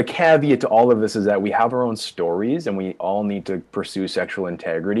 So the caveat to all of this is that we have our own stories, and we all need to pursue sexual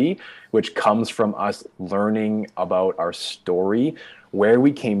integrity, which comes from us learning about our story, where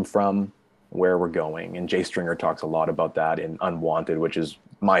we came from, where we're going. And Jay Stringer talks a lot about that in Unwanted, which is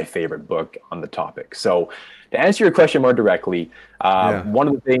my favorite book on the topic. So to answer your question more directly, Yeah. one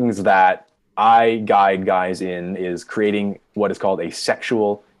of the things that I guide guys in is creating what is called a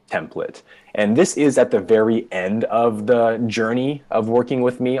sexual template. And this is at the very end of the journey of working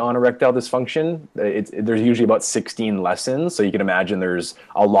with me on erectile dysfunction. There's usually about 16 lessons. So you can imagine there's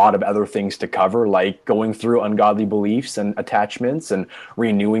a lot of other things to cover, like going through ungodly beliefs and attachments and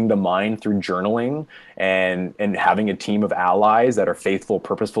renewing the mind through journaling and having a team of allies that are faithful,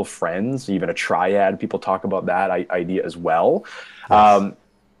 purposeful friends, even a triad. People talk about that idea as well. Yes.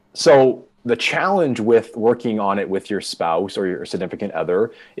 So the challenge with working on it with your spouse or your significant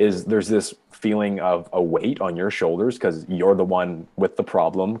other is there's this feeling of a weight on your shoulders because you're the one with the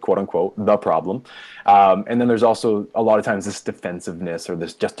problem, quote unquote, the problem. And then there's also a lot of times this defensiveness or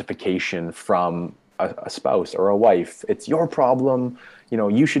this justification from a spouse or a wife. It's your problem,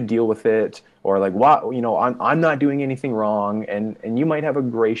 you should deal with it. Or like, what, I'm not doing anything wrong. And you might have a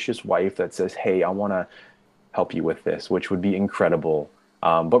gracious wife that says, hey, I want to help you with this, which would be incredible.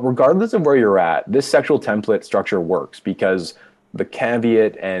 But regardless of where you're at, this sexual template structure works because the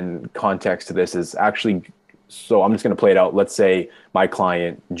caveat and context to this is actually, so I'm just going to play it out. Let's say my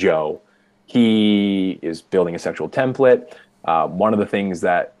client, Joe, he is building a sexual template. One of the things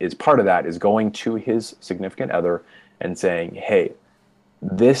that is part of that is going to his significant other and saying, hey,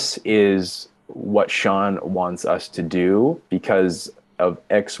 this is what Sean wants us to do because of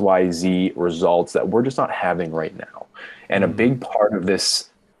XYZ results that we're just not having right now. And a big part of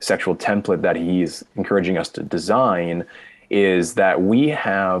this sexual template that he's encouraging us to design is that we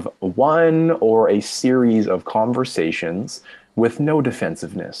have one or a series of conversations with no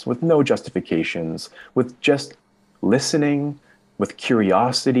defensiveness, with no justifications, with just listening, with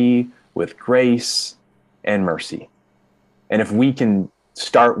curiosity, with grace and mercy. And if we can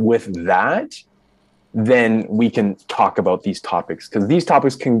start with that, then we can talk about these topics because these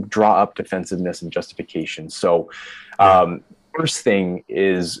topics can draw up defensiveness and justification. So first thing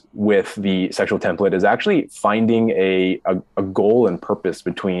is with the sexual template is actually finding a goal and purpose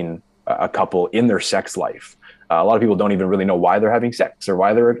between a couple in their sex life. A lot of people don't even really know why they're having sex or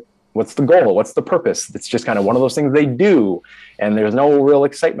what's the goal, what's the purpose. It's just kind of one of those things they do and there's no real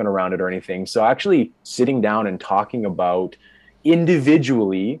excitement around it or anything. So actually sitting down and talking about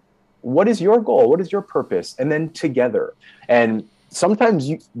individually, what is your goal? What is your purpose? And then together. And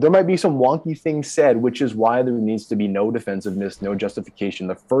sometimes there might be some wonky things said, which is why there needs to be no defensiveness, no justification.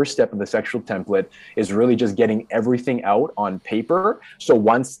 The first step of the sexual template is really just getting everything out on paper. So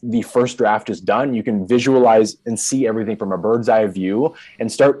once the first draft is done, you can visualize and see everything from a bird's eye view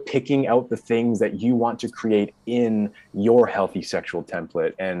and start picking out the things that you want to create in your healthy sexual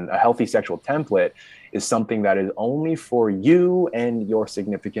template. And a healthy sexual template is something that is only for you and your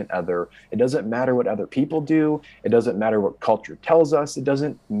significant other. It doesn't matter what other people do. It doesn't matter what culture tells us. It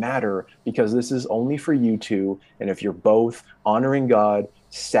doesn't matter because this is only for you two. And if you're both honoring God,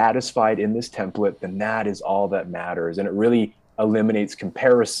 satisfied in this template, then that is all that matters. And it really eliminates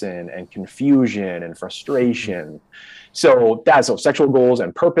comparison and confusion and frustration. So sexual goals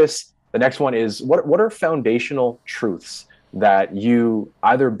and purpose. The next one is what are foundational truths that you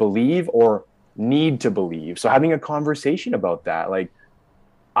either believe or need to believe. So having a conversation about that, like,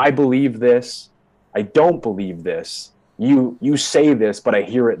 I believe this, I don't believe this, you say this, but I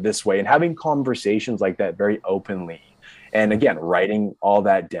hear it this way, and having conversations like that very openly. And again, writing all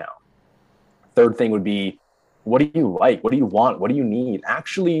that down. Third thing would be, what do you like? What do you want? What do you need?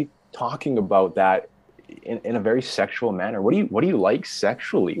 Actually talking about that in a very sexual manner. What do you like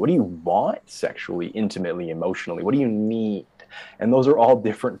sexually? What do you want sexually, intimately, emotionally? What do you need? And those are all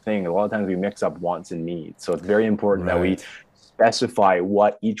different things. A lot of times we mix up wants and needs. So it's very important that we specify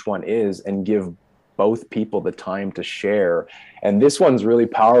what each one is and give both people the time to share. And this one's really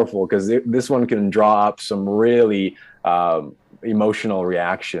powerful because this one can draw up some really emotional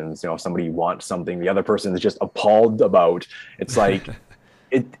reactions. Somebody wants something the other person is just appalled about. It's like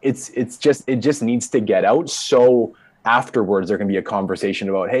it just needs to get out. So afterwards there can be a conversation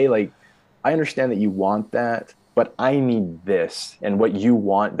about, hey, like, I understand that you want that, but I need this, and what you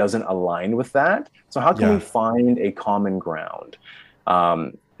want doesn't align with that. So how can we find a common ground?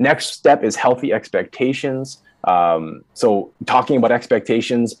 Next step is healthy expectations. So talking about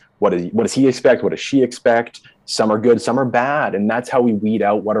expectations, what does he expect? What does she expect? Some are good, some are bad. And that's how we weed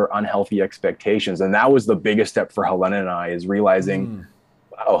out what are unhealthy expectations. And that was the biggest step for Helena and I, is realizing,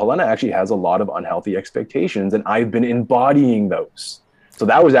 wow, Helena actually has a lot of unhealthy expectations, and I've been embodying those. So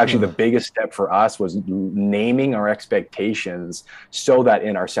that was actually the biggest step for us, was naming our expectations so that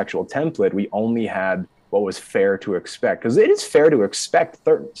in our sexual template, we only had what was fair to expect. Because it is fair to expect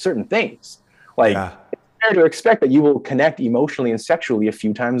certain things. Like, it's fair to expect that you will connect emotionally and sexually a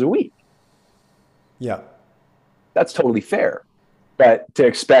few times a week. Yeah. That's totally fair. to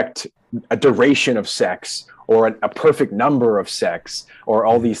expect a duration of sex or a perfect number of sex or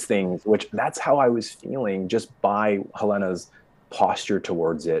all these things, which that's how I was feeling just by Helena's posture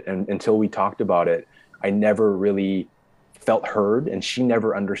towards it. And until we talked about it, I never really felt heard, and she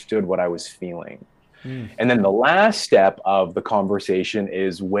never understood what I was feeling. And then the last step of the conversation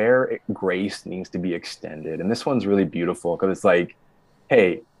is where grace needs to be extended. And this one's really beautiful because it's like,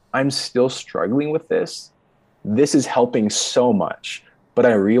 hey, I'm still struggling with this. This is helping so much, but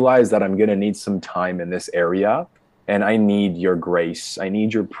I realize that I'm going to need some time in this area, and I need your grace. I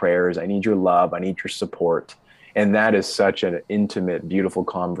need your prayers. I need your love. I need your support. And that is such an intimate, beautiful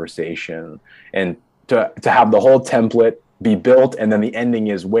conversation. And to have the whole template be built, and then the ending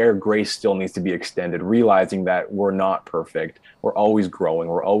is where grace still needs to be extended, realizing that we're not perfect. We're always growing.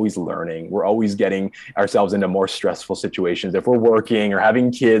 We're always learning. We're always getting ourselves into more stressful situations if we're working or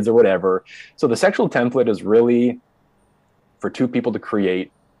having kids or whatever. So the sexual template is really for two people to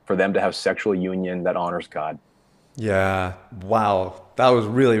create, for them to have sexual union that honors God. Yeah. Wow. That was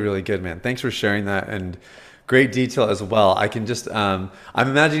really, really good, man. Thanks for sharing that. And great detail as well. I can just, I'm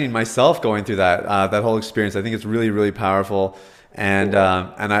imagining myself going through that whole experience. I think it's really, really powerful. And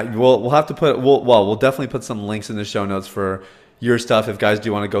we'll have to we'll definitely put some links in the show notes for your stuff if guys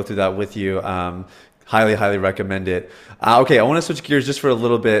do want to go through that with you. Highly, highly recommend it. Okay, I want to switch gears just for a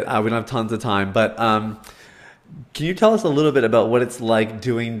little bit. We don't have tons of time, but can you tell us a little bit about what it's like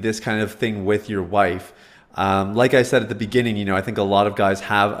doing this kind of thing with your wife? Like I said at the beginning, I think a lot of guys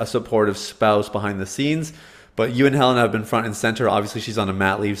have a supportive spouse behind the scenes, but you and Helen have been front and center. Obviously, she's on a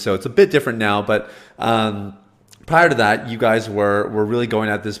mat leave, so it's a bit different now. But prior to that, you guys were really going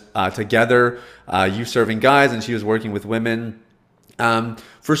at this together. You serving guys, and she was working with women.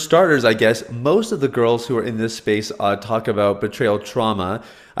 For starters, I guess most of the girls who are in this space talk about betrayal trauma.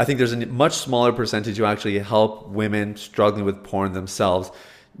 I think there's a much smaller percentage who actually help women struggling with porn themselves.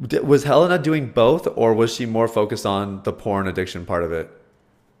 Was Helena doing both, or was she more focused on the porn addiction part of it?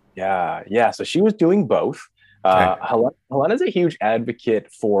 Yeah. So she was doing both. Okay. Helena's a huge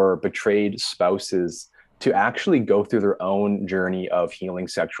advocate for betrayed spouses to actually go through their own journey of healing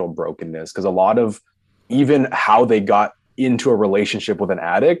sexual brokenness, because a lot of even how they got into a relationship with an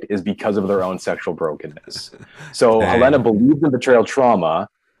addict is because of their own sexual brokenness. So Dang. Helena believes in betrayal trauma,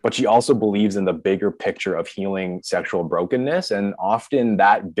 but she also believes in the bigger picture of healing sexual brokenness. And often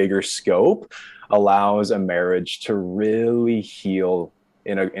that bigger scope allows a marriage to really heal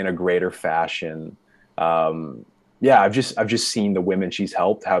in a greater fashion. I've just seen the women she's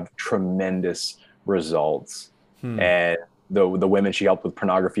helped have tremendous results. And the women she helped with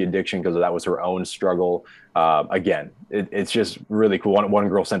pornography addiction, because that was her own struggle. Again, it's just really cool. One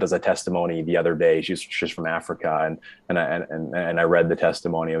girl sent us a testimony the other day. She's from Africa, and I read the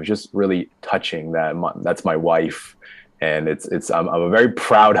testimony. It was just really touching. That's my wife, and I'm a very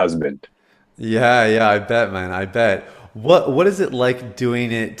proud husband. Yeah, I bet, man. I bet. What is it like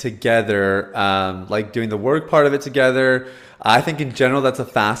doing it together? Like doing the work part of it together? I think in general that's a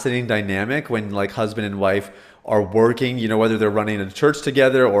fascinating dynamic when like husband and wife are working, whether they're running a church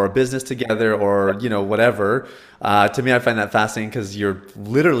together or a business together or, whatever. To me, I find that fascinating because you're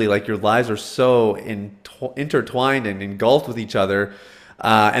literally like your lives are so intertwined and engulfed with each other.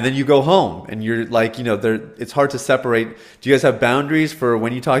 And then you go home and you're like, it's hard to separate. Do you guys have boundaries for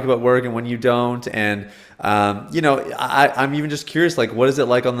when you talk about work and when you don't? And, I'm even just curious, like, what is it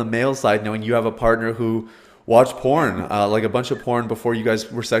like on the male side, knowing you have a partner who watched porn, like a bunch of porn before you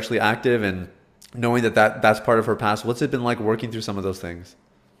guys were sexually active, and knowing that's part of her past? What's it been like working through some of those things?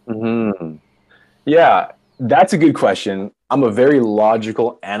 Mm-hmm. Yeah, that's a good question. I'm a very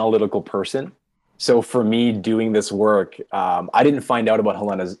logical, analytical person. So for me doing this work, I didn't find out about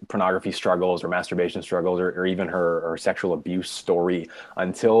Helena's pornography struggles or masturbation struggles or even her sexual abuse story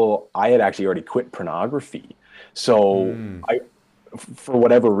until I had actually already quit pornography. So for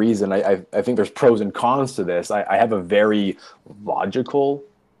whatever reason, I think there's pros and cons to this. I have a very logical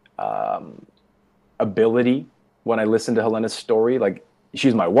ability when I listen to Helena's story. Like,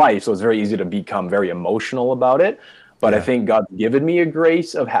 she's my wife, so it's very easy to become very emotional about it. But I think God's given me a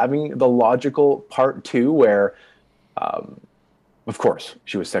grace of having the logical part too, where, of course,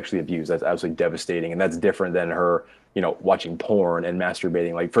 she was sexually abused. That's absolutely devastating. And that's different than her, watching porn and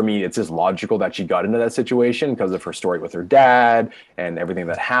masturbating. Like, for me, it's just logical that she got into that situation because of her story with her dad and everything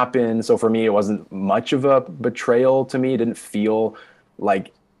that happened. So for me, it wasn't much of a betrayal to me. It didn't feel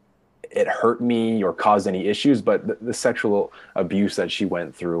like it hurt me or caused any issues, but the sexual abuse that she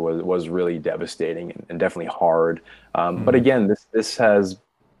went through was really devastating and definitely hard. But again, this has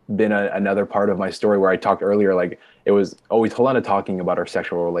been another part of my story where I talked earlier, like it was always Helena talking about our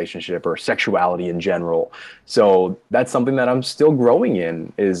sexual relationship or sexuality in general. So that's something that I'm still growing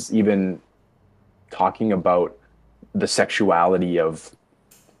in, is even talking about the sexuality of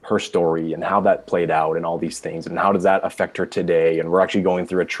her story and how that played out and all these things and how does that affect her today. And we're actually going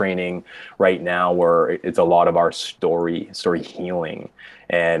through a training right now where it's a lot of our story healing,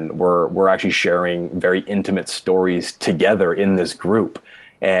 and we're actually sharing very intimate stories together in this group.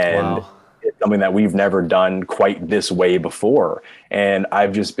 And Wow. it's something that we've never done quite this way before, and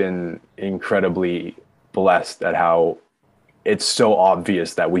I've just been incredibly blessed at how it's so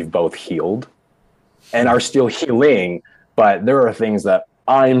obvious that we've both healed and are still healing. But there are things that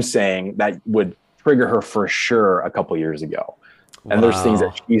I'm saying that would trigger her for sure a couple years ago. And there's things that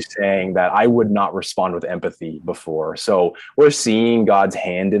Wow. she's saying that I would not respond with empathy before. So we're seeing God's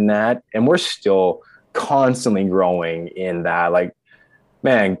hand in that. And we're still constantly growing in that. Like,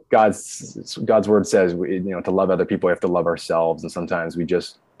 man, God's word says, to love other people, we have to love ourselves. And sometimes we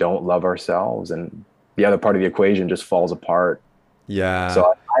just don't love ourselves. And the other part of the equation just falls apart. Yeah.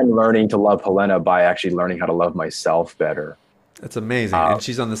 So I'm learning to love Helena by actually learning how to love myself better. That's amazing. Uh, And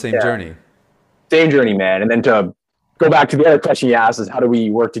she's on the same yeah, journey. same journey, man. And then to go back to the other question you asked is how do we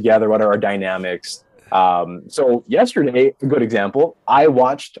work together? What are our dynamics? So yesterday, a good example, I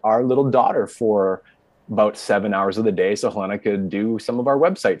watched our little daughter for about 7 hours of the day so Helena could do some of our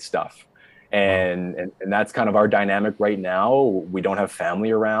website stuff. Wow. And that's kind of our dynamic right now. We don't have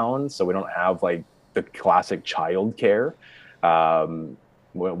family around, so we don't have like the classic child care. Um,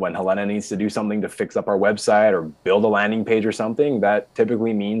 when Helena needs to do something to fix up our website or build a landing page or something, that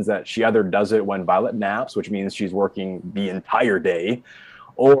typically means that she either does it when Violet naps, which means she's working the entire day,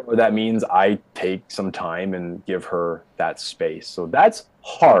 or that means I take some time and give her that space. So that's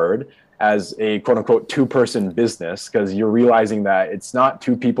hard as a quote unquote two-person business, because you're realizing that it's not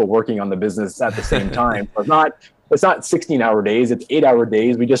two people working on the business at the same time. So it's not 16-hour days, it's 8-hour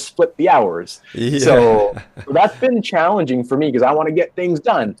days. We just split the hours. So Yeah. that's been challenging for me because I want to get things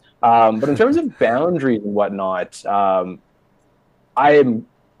done. But in terms of boundaries and whatnot, I am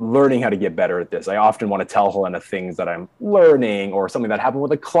learning how to get better at this. I often want to tell Helena things that I'm learning or something that happened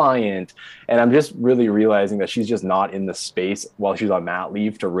with a client. And I'm just really realizing that she's just not in the space while she's on mat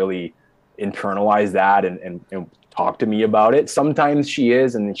leave to really internalize that and talk to me about it. Sometimes she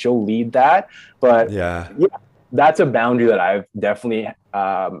is, and she'll lead that. But Yeah. yeah, that's a boundary that I've definitely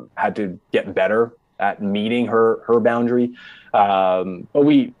had to get better at meeting her boundary. But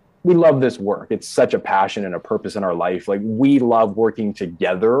we love this work. It's such a passion and a purpose in our life. Like we love working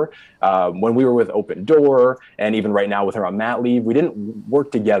together. When we were with Open Door, and even right now with her on mat leave, we didn't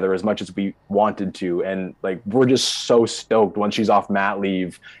work together as much as we wanted to. And like we're just so stoked when she's off mat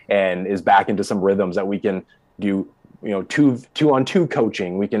leave and is back into some rhythms that we can do. Two-on-two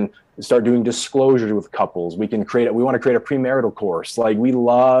coaching. We can start doing disclosures with couples. We want to create a premarital course. Like we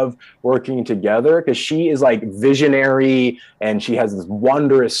love working together because she is like visionary and she has this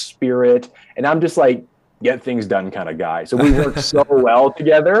wondrous spirit. And I'm just like, get things done kind of guy. So we work so well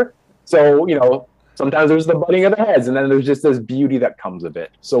together. So, sometimes there's the butting of the heads and then there's just this beauty that comes of it.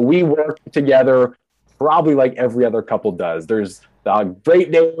 So we work together probably like every other couple does. There's the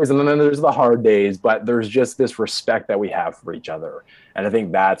great days and then there's the hard days, but there's just this respect that we have for each other. And I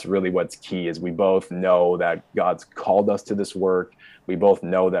think that's really what's key is we both know that God's called us to this work. We both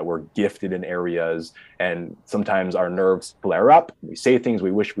know that we're gifted in areas, and sometimes our nerves flare up. We say things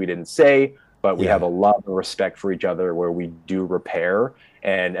we wish we didn't say, but we have Yeah. a love and respect for each other where we do repair.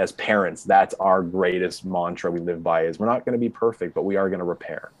 And as parents, that's our greatest mantra we live by is we're not going to be perfect, but we are going to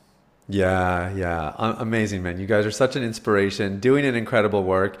repair. Yeah, yeah. Amazing, man. You guys are such an inspiration, doing an incredible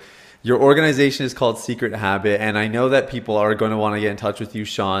work. Your organization is called Secret Habit, and I know that people are going to want to get in touch with you,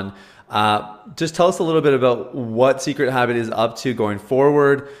 Sean. Just tell us a little bit about what Secret Habit is up to going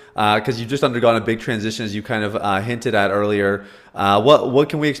forward, because you've just undergone a big transition, as you kind of hinted at earlier. What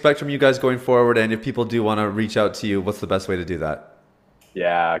can we expect from you guys going forward? And if people do want to reach out to you, what's the best way to do that?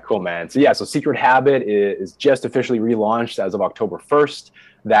 Yeah, cool, man. So Secret Habit is just officially relaunched as of October 1st.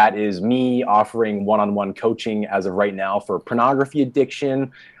 That is me offering one-on-one coaching as of right now for pornography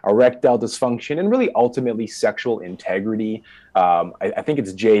addiction, erectile dysfunction, and really ultimately sexual integrity. I think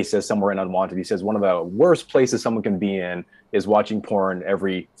it's Jay says somewhere in Unwanted, he says one of the worst places someone can be in is watching porn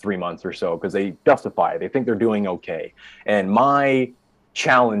every 3 months or so because they justify it. They think they're doing okay. And my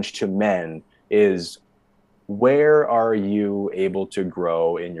challenge to men is, where are you able to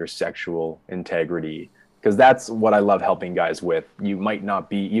grow in your sexual integrity? because that's what I love helping guys with. You might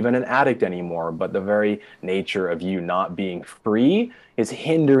not be even an addict anymore, but the very nature of you not being free is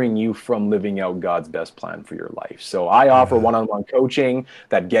hindering you from living out God's best plan for your life. So I offer one-on-one coaching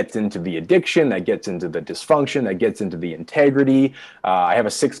that gets into the addiction, that gets into the dysfunction, that gets into the integrity. I have a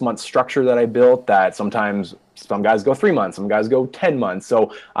 6-month structure that I built that sometimes some guys go 3 months, some guys go 10 months.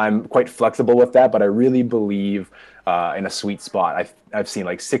 So I'm quite flexible with that, but I really believe in a sweet spot. I've seen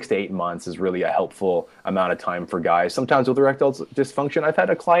like 6 to 8 months is really a helpful amount of time for guys. Sometimes with erectile dysfunction, I've had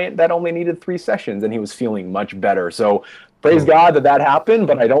a client that only needed 3 sessions and he was feeling much better. So praise God that happened,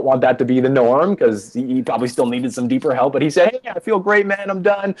 but I don't want that to be the norm, because he probably still needed some deeper help. But he said, hey, I feel great, man, I'm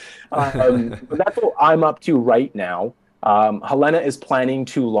done. But that's what I'm up to right now. Helena is planning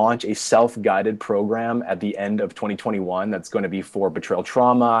to launch a self-guided program at the end of 2021 that's going to be for betrayal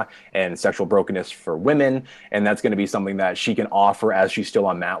trauma and sexual brokenness for women. And that's going to be something that she can offer as she's still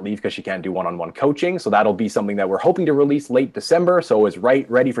on mat leave, because she can't do one-on-one coaching. So that'll be something that we're hoping to release late December. So it's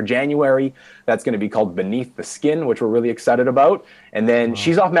ready for January. That's going to be called Beneath the Skin, which we're really excited about. And then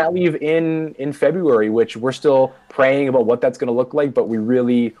she's off mat leave in February, which we're still praying about what that's going to look like. But we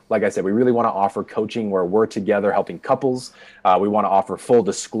really, like I said, we really want to offer coaching where we're together helping couples. We want to offer full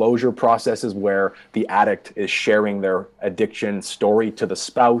disclosure processes where the addict is sharing their addiction story to the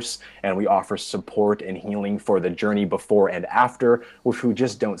spouse, and we offer support and healing for the journey before and after, which we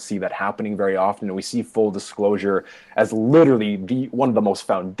just don't see that happening very often. And we see full disclosure as literally one of the most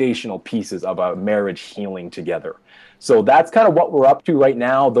foundational pieces of a marriage healing together. So that's kind of what we're up to right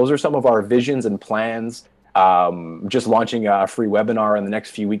now. Those are some of our visions and plans. Just launching a free webinar in the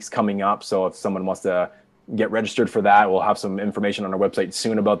next few weeks coming up. So if someone wants to get registered for that, we'll have some information on our website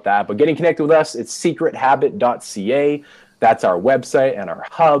soon about that. But getting connected with us, it's secrethabit.ca. That's our website and our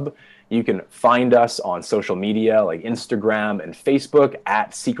hub. You can find us on social media like Instagram and Facebook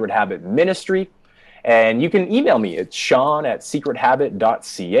at Secret Habit Ministry. And you can email me. It's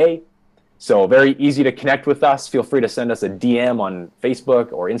sean@secrethabit.ca. So very easy to connect with us. Feel free to send us a DM on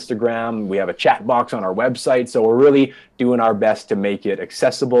Facebook or Instagram. We have a chat box on our website. So we're really doing our best to make it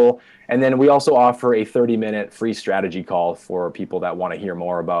accessible. And then we also offer a 30-minute free strategy call for people that want to hear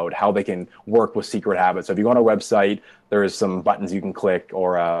more about how they can work with Secret Habits. So if you go on our website, there is some buttons you can click,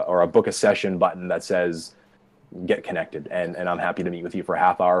 or a book a session button that says get connected. And I'm happy to meet with you for a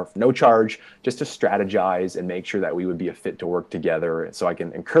half hour, no charge, just to strategize and make sure that we would be a fit to work together, so I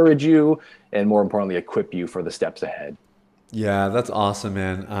can encourage you and, more importantly, equip you for the steps ahead. Yeah, that's awesome,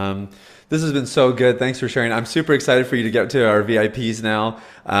 man. This has been so good. Thanks for sharing. I'm super excited for you to get to our VIPs now,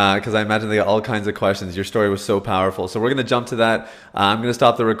 because I imagine they got all kinds of questions. Your story was so powerful. So we're going to jump to that. I'm going to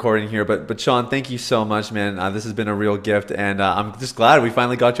stop the recording here. But Sean, thank you so much, man. This has been a real gift. And I'm just glad we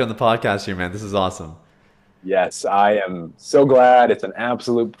finally got you on the podcast here, man. This is awesome. Yes, I am so glad. It's an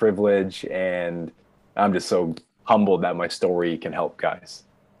absolute privilege. And I'm just so humbled that my story can help guys.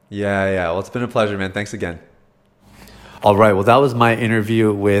 Yeah. Well, it's been a pleasure, man. Thanks again. All right. Well, that was my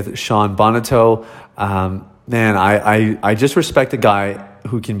interview with Sean Bonato. Man, I just respect a guy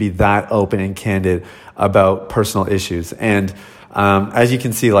who can be that open and candid about personal issues. And as you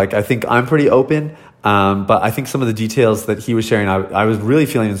can see, like, I think I'm pretty open, but I think some of the details that he was sharing, I was really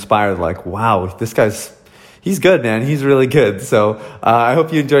feeling inspired. Like, wow, he's good, man. He's really good. So I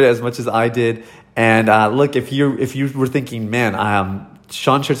hope you enjoyed it as much as I did. And look, if you were thinking, man,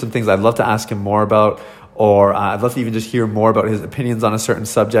 Sean shared some things I'd love to ask him more about, or I'd love to even just hear more about his opinions on a certain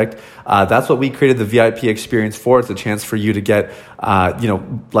subject. That's what we created the VIP experience for. It's a chance for you to get,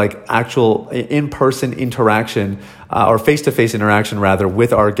 like actual in-person interaction, or face-to-face interaction rather,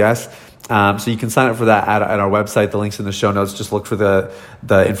 with our guests. So you can sign up for that at our website. The link's in the show notes. Just look for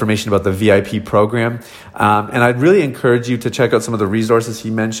the information about the VIP program. And I'd really encourage you to check out some of the resources he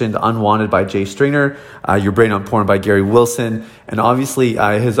mentioned: Unwanted by Jay Stringer, Your Brain on Porn by Gary Wilson, and obviously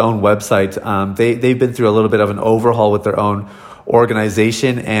his own website. They've been through a little bit of an overhaul with their own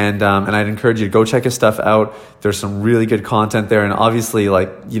organization, and I'd encourage you to go check his stuff out. There's some really good content there, and obviously,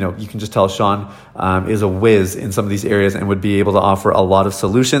 you can just tell Sean is a whiz in some of these areas and would be able to offer a lot of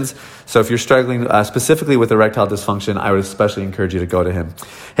solutions. So if you're struggling specifically with erectile dysfunction, I would especially encourage you to go to him.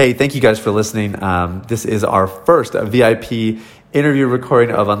 Hey, thank you guys for listening. This is our first VIP interview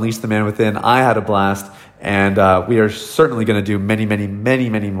recording of Unleash the Man Within. I had a blast. And we are certainly going to do many, many,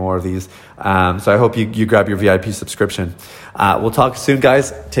 many, many more of these. So I hope you grab your VIP subscription. We'll talk soon,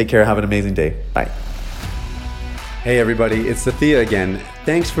 guys. Take care. Have an amazing day. Bye. Hey, everybody. It's Thea again.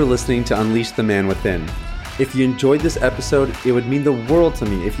 Thanks for listening to Unleash the Man Within. If you enjoyed this episode, it would mean the world to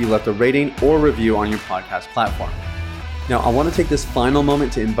me if you left a rating or review on your podcast platform. Now, I want to take this final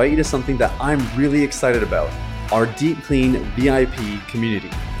moment to invite you to something that I'm really excited about: our Deep Clean VIP community.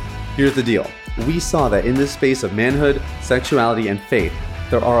 Here's the deal. we saw that in this space of manhood, sexuality, and faith,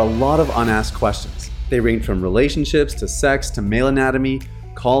 there are a lot of unasked questions. They range from relationships to sex to male anatomy,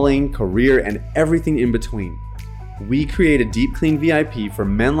 calling, career, and everything in between. We created Deep Clean VIP for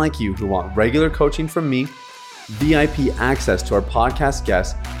men like you who want regular coaching from me, VIP access to our podcast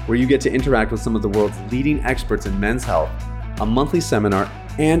guests where you get to interact with some of the world's leading experts in men's health, a monthly seminar,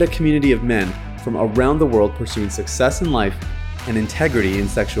 and a community of men from around the world pursuing success in life and integrity in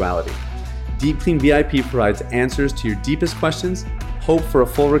sexuality. Deep Clean VIP provides answers to your deepest questions, hope for a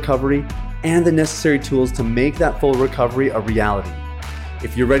full recovery, and the necessary tools to make that full recovery a reality.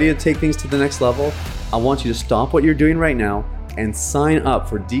 If you're ready to take things to the next level, I want you to stop what you're doing right now and sign up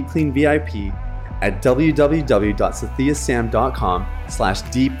for Deep Clean VIP at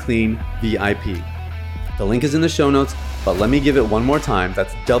www.sathiyasam.com/deepcleanvip. The link is in the show notes, but let me give it one more time.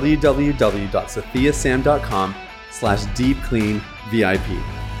 That's www.sathiyasam.com/deepcleanvip.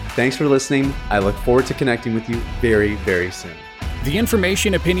 Thanks for listening. I look forward to connecting with you very, very soon. The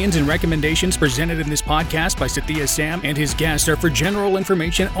information, opinions, and recommendations presented in this podcast by Sathiya Sam and his guests are for general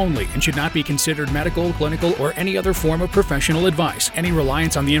information only and should not be considered medical, clinical, or any other form of professional advice. Any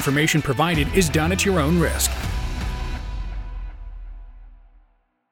reliance on the information provided is done at your own risk.